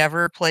have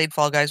never played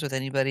Fall Guys with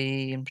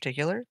anybody in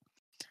particular,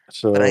 but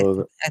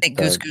So I think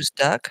Goose Goose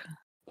Duck.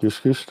 Goose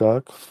Goose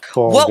Duck,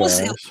 Fall What was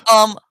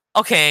Guys.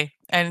 okay,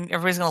 and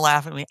everybody's gonna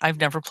laugh at me.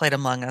 I've never played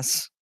Among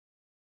Us.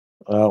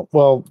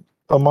 Well,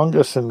 Among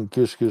Us and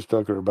Goose Goose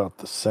Duck are about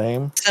the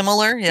same.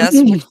 Similar, yes.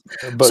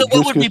 But So what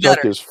Goose would Goose be Duck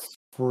better? is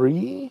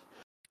free.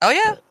 Oh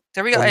yeah,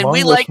 there we go. And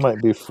we Among Us like,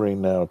 might be free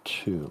now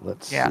too.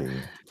 Let's yeah, see.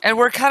 and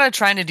we're kind of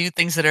trying to do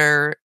things that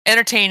are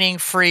entertaining,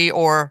 free,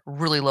 or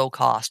really low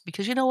cost.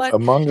 Because you know what?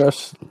 Among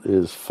Us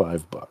is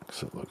 $5.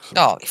 It looks like.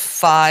 Oh,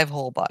 $5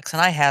 whole bucks,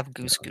 and I have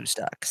Goose Goose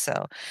Duck.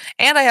 So,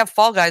 and I have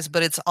Fall Guys,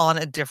 but it's on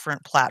a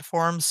different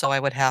platform, so I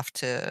would have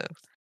to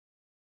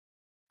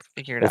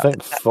figure it I out.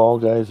 think Fall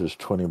Guys is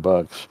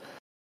 $20.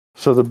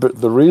 So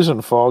the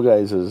reason Fall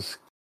Guys is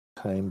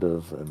kind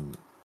of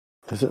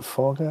is it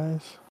Fall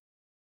Guys?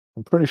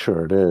 I'm pretty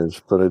sure it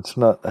is, but it's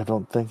not. I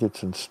don't think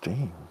it's in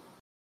Steam.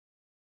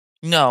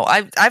 No,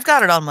 I've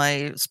got it on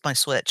my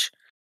Switch.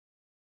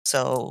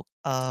 So,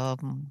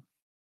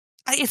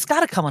 it's got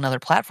to come on other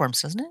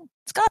platforms, doesn't it?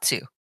 It's got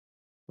to.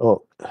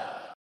 Oh,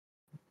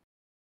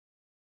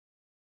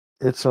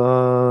 it's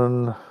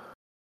on.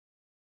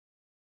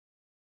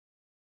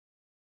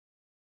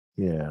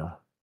 Yeah.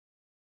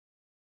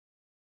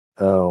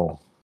 Oh,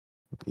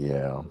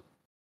 yeah.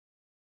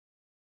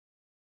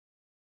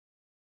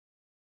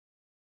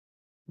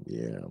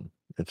 Yeah.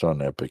 It's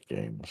on Epic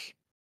Games.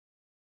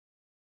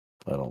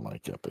 I don't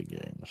like Epic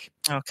Games.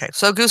 Okay,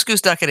 so Goose Goose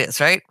Duck it is,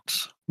 right?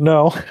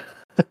 No.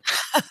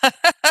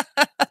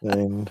 I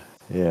mean,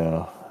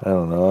 yeah. I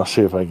don't know. I'll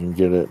see if I can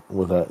get it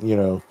without,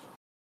 to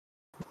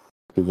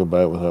go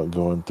buy it without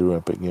going through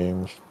Epic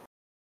Games.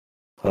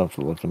 I'll have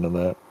to look into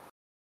that.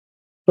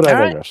 But I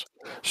digress.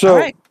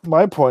 So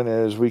my point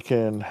is we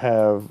can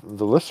have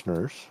the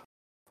listeners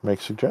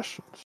make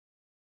suggestions.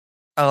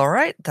 All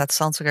right. That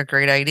sounds like a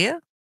great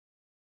idea.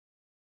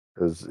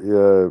 Because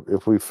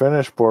if we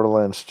finish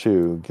Borderlands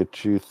 2,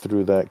 get you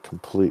through that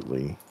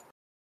completely,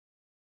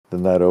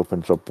 then that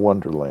opens up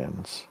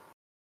Wonderlands.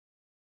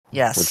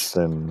 Yes.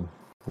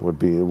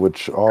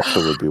 Which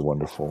also would be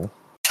wonderful.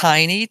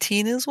 Tiny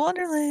Tina's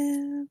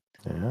Wonderland.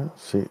 Yeah,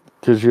 see,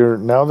 because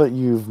now that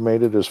you've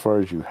made it as far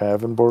as you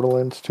have in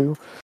Borderlands 2,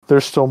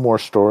 there's still more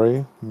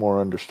story, more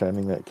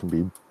understanding that can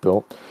be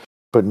built.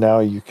 But now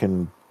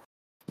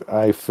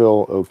I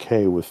feel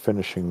okay with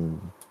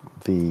finishing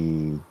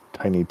the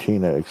Tiny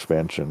Tina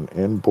expansion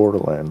in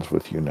Borderlands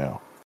with you now.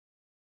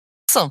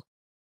 Awesome.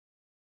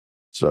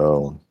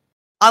 So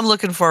I'm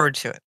looking forward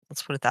to it.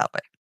 Let's put it that way.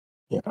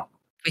 Yeah.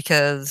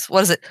 Because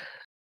what is it?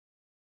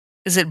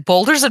 Is it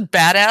Boulders and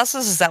Badasses?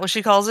 Is that what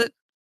she calls it?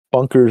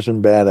 Bunkers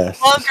and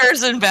Badasses.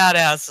 Bunkers and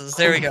Badasses.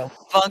 There we go.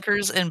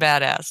 Bunkers and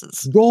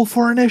Badasses. Roll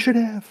for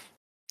initiative.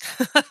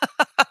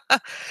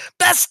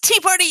 Best tea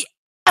party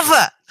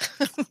ever.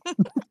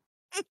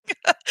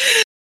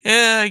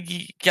 Yeah,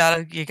 you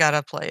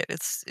gotta play it.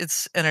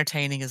 It's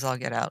entertaining as all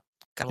get out.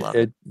 Gotta love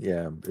it.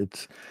 Yeah,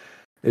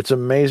 it's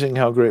amazing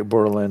how great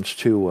Borderlands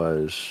 2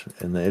 was,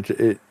 and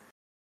it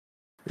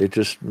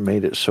just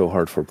made it so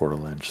hard for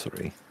Borderlands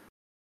 3.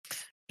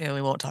 Yeah,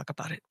 we won't talk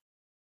about it.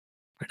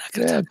 We're not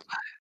gonna talk about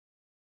it.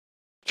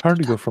 It's hard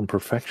to go from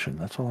perfection.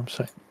 That's all I'm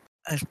saying.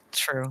 That's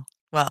true.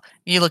 Well,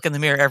 you look in the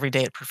mirror every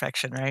day at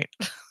perfection, right?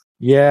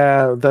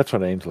 Yeah, that's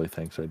what Ainsley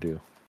thinks I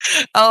do.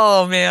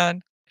 Oh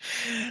man.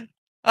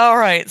 All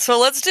right, so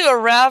let's do a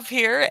wrap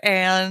here,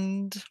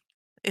 and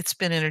it's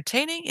been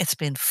entertaining. It's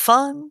been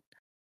fun.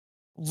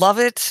 Love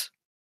it.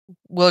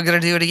 we're gonna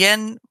do it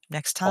again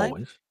next time.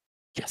 Always.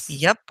 Yes.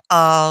 Yep.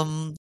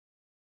 I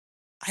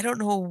don't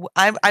know.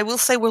 I will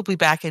say we'll be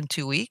back in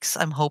 2 weeks.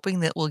 I'm hoping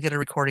that we'll get a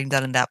recording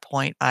done at that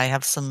point. I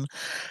have some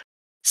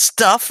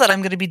stuff that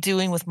I'm going to be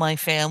doing with my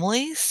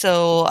family,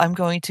 so I'm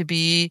going to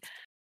be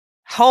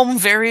home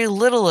very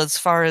little as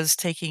far as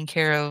taking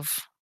care of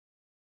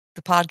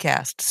the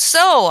podcast.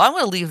 So I'm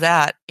going to leave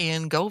that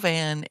in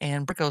Govan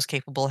and Bricko's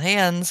capable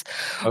hands.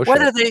 Oh,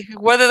 Whether shit. they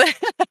whether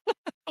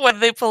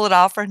they pull it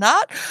off or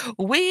not,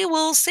 we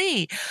will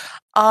see.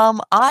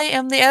 I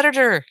am the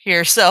editor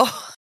here, so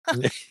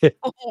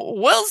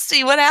we'll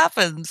see what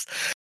happens.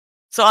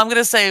 So I'm going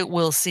to say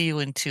we'll see you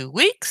in 2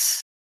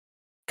 weeks.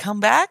 Come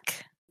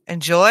back,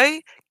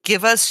 enjoy,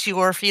 give us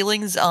your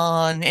feelings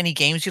on any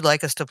games you'd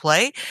like us to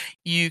play.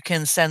 You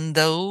can send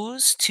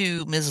those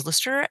to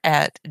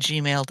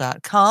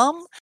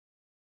mslister@gmail.com.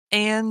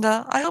 And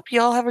I hope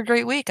you all have a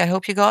great week. I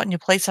hope you go out and you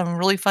play some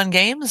really fun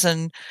games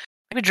and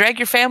maybe drag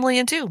your family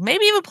in too.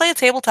 Maybe even play a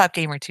tabletop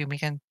game or two,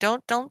 Megan.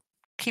 Don't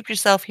keep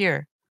yourself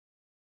here.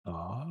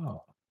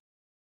 Oh.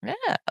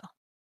 Yeah.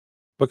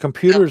 But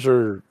computers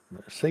are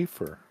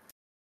safer.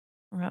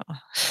 Well.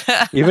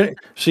 Even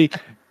see,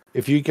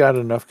 if you got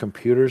enough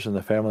computers and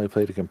the family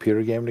played a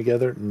computer game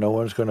together, no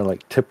one's going to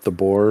like tip the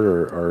board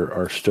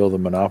or steal the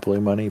Monopoly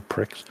money,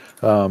 pricks.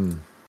 No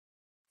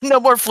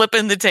more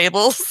flipping the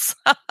tables.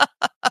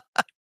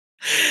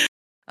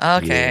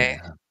 Okay.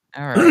 Yeah.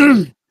 All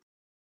right.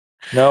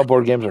 No,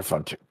 board games are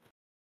fun too.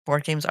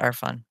 Board games are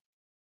fun.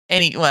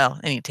 Any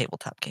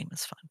tabletop game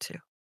is fun too.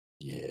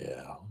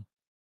 Yeah.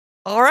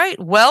 All right.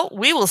 Well,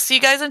 we will see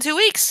you guys in 2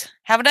 weeks.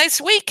 Have a nice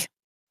week.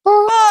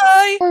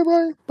 Bye. Bye.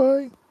 Bye.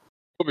 Bye.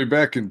 We'll be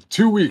back in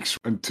 2 weeks.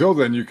 Until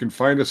then, you can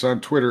find us on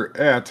Twitter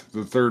at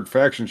The Third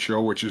Faction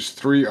Show, which is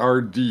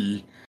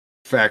 3RD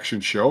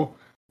Faction Show,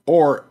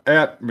 or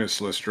at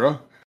Miss Listra,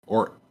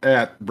 or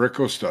at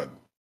Brickostud.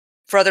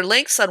 For other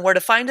links on where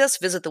to find us,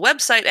 visit the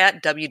website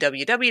at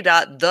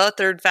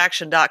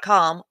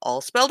www.thethirdfaction.com,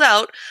 all spelled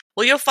out,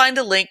 where you'll find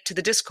a link to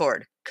the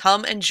Discord.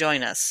 Come and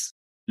join us.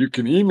 You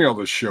can email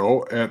the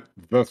show at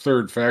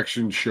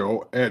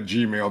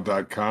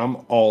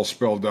thethirdfactionshow@gmail.com, all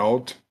spelled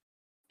out.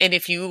 And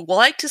if you would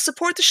like to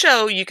support the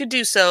show, you can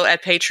do so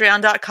at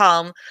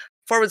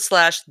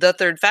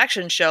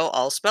patreon.com/thethirdfactionshow,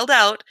 all spelled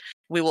out.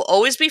 We will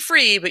always be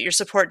free, but your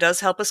support does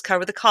help us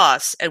cover the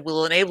costs and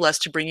will enable us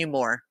to bring you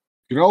more.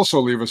 You can also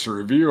leave us a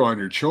review on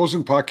your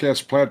chosen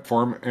podcast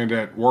platform and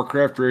at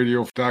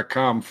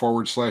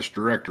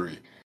warcraftradio.com/directory.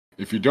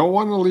 If you don't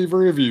want to leave a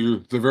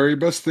review, the very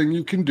best thing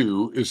you can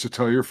do is to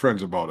tell your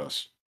friends about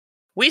us.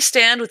 We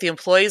stand with the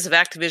employees of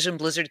Activision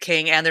Blizzard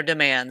King and their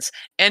demands.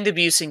 End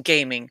abuse in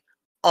gaming.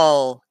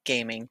 All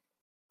gaming.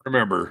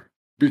 Remember,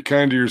 be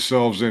kind to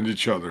yourselves and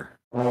each other.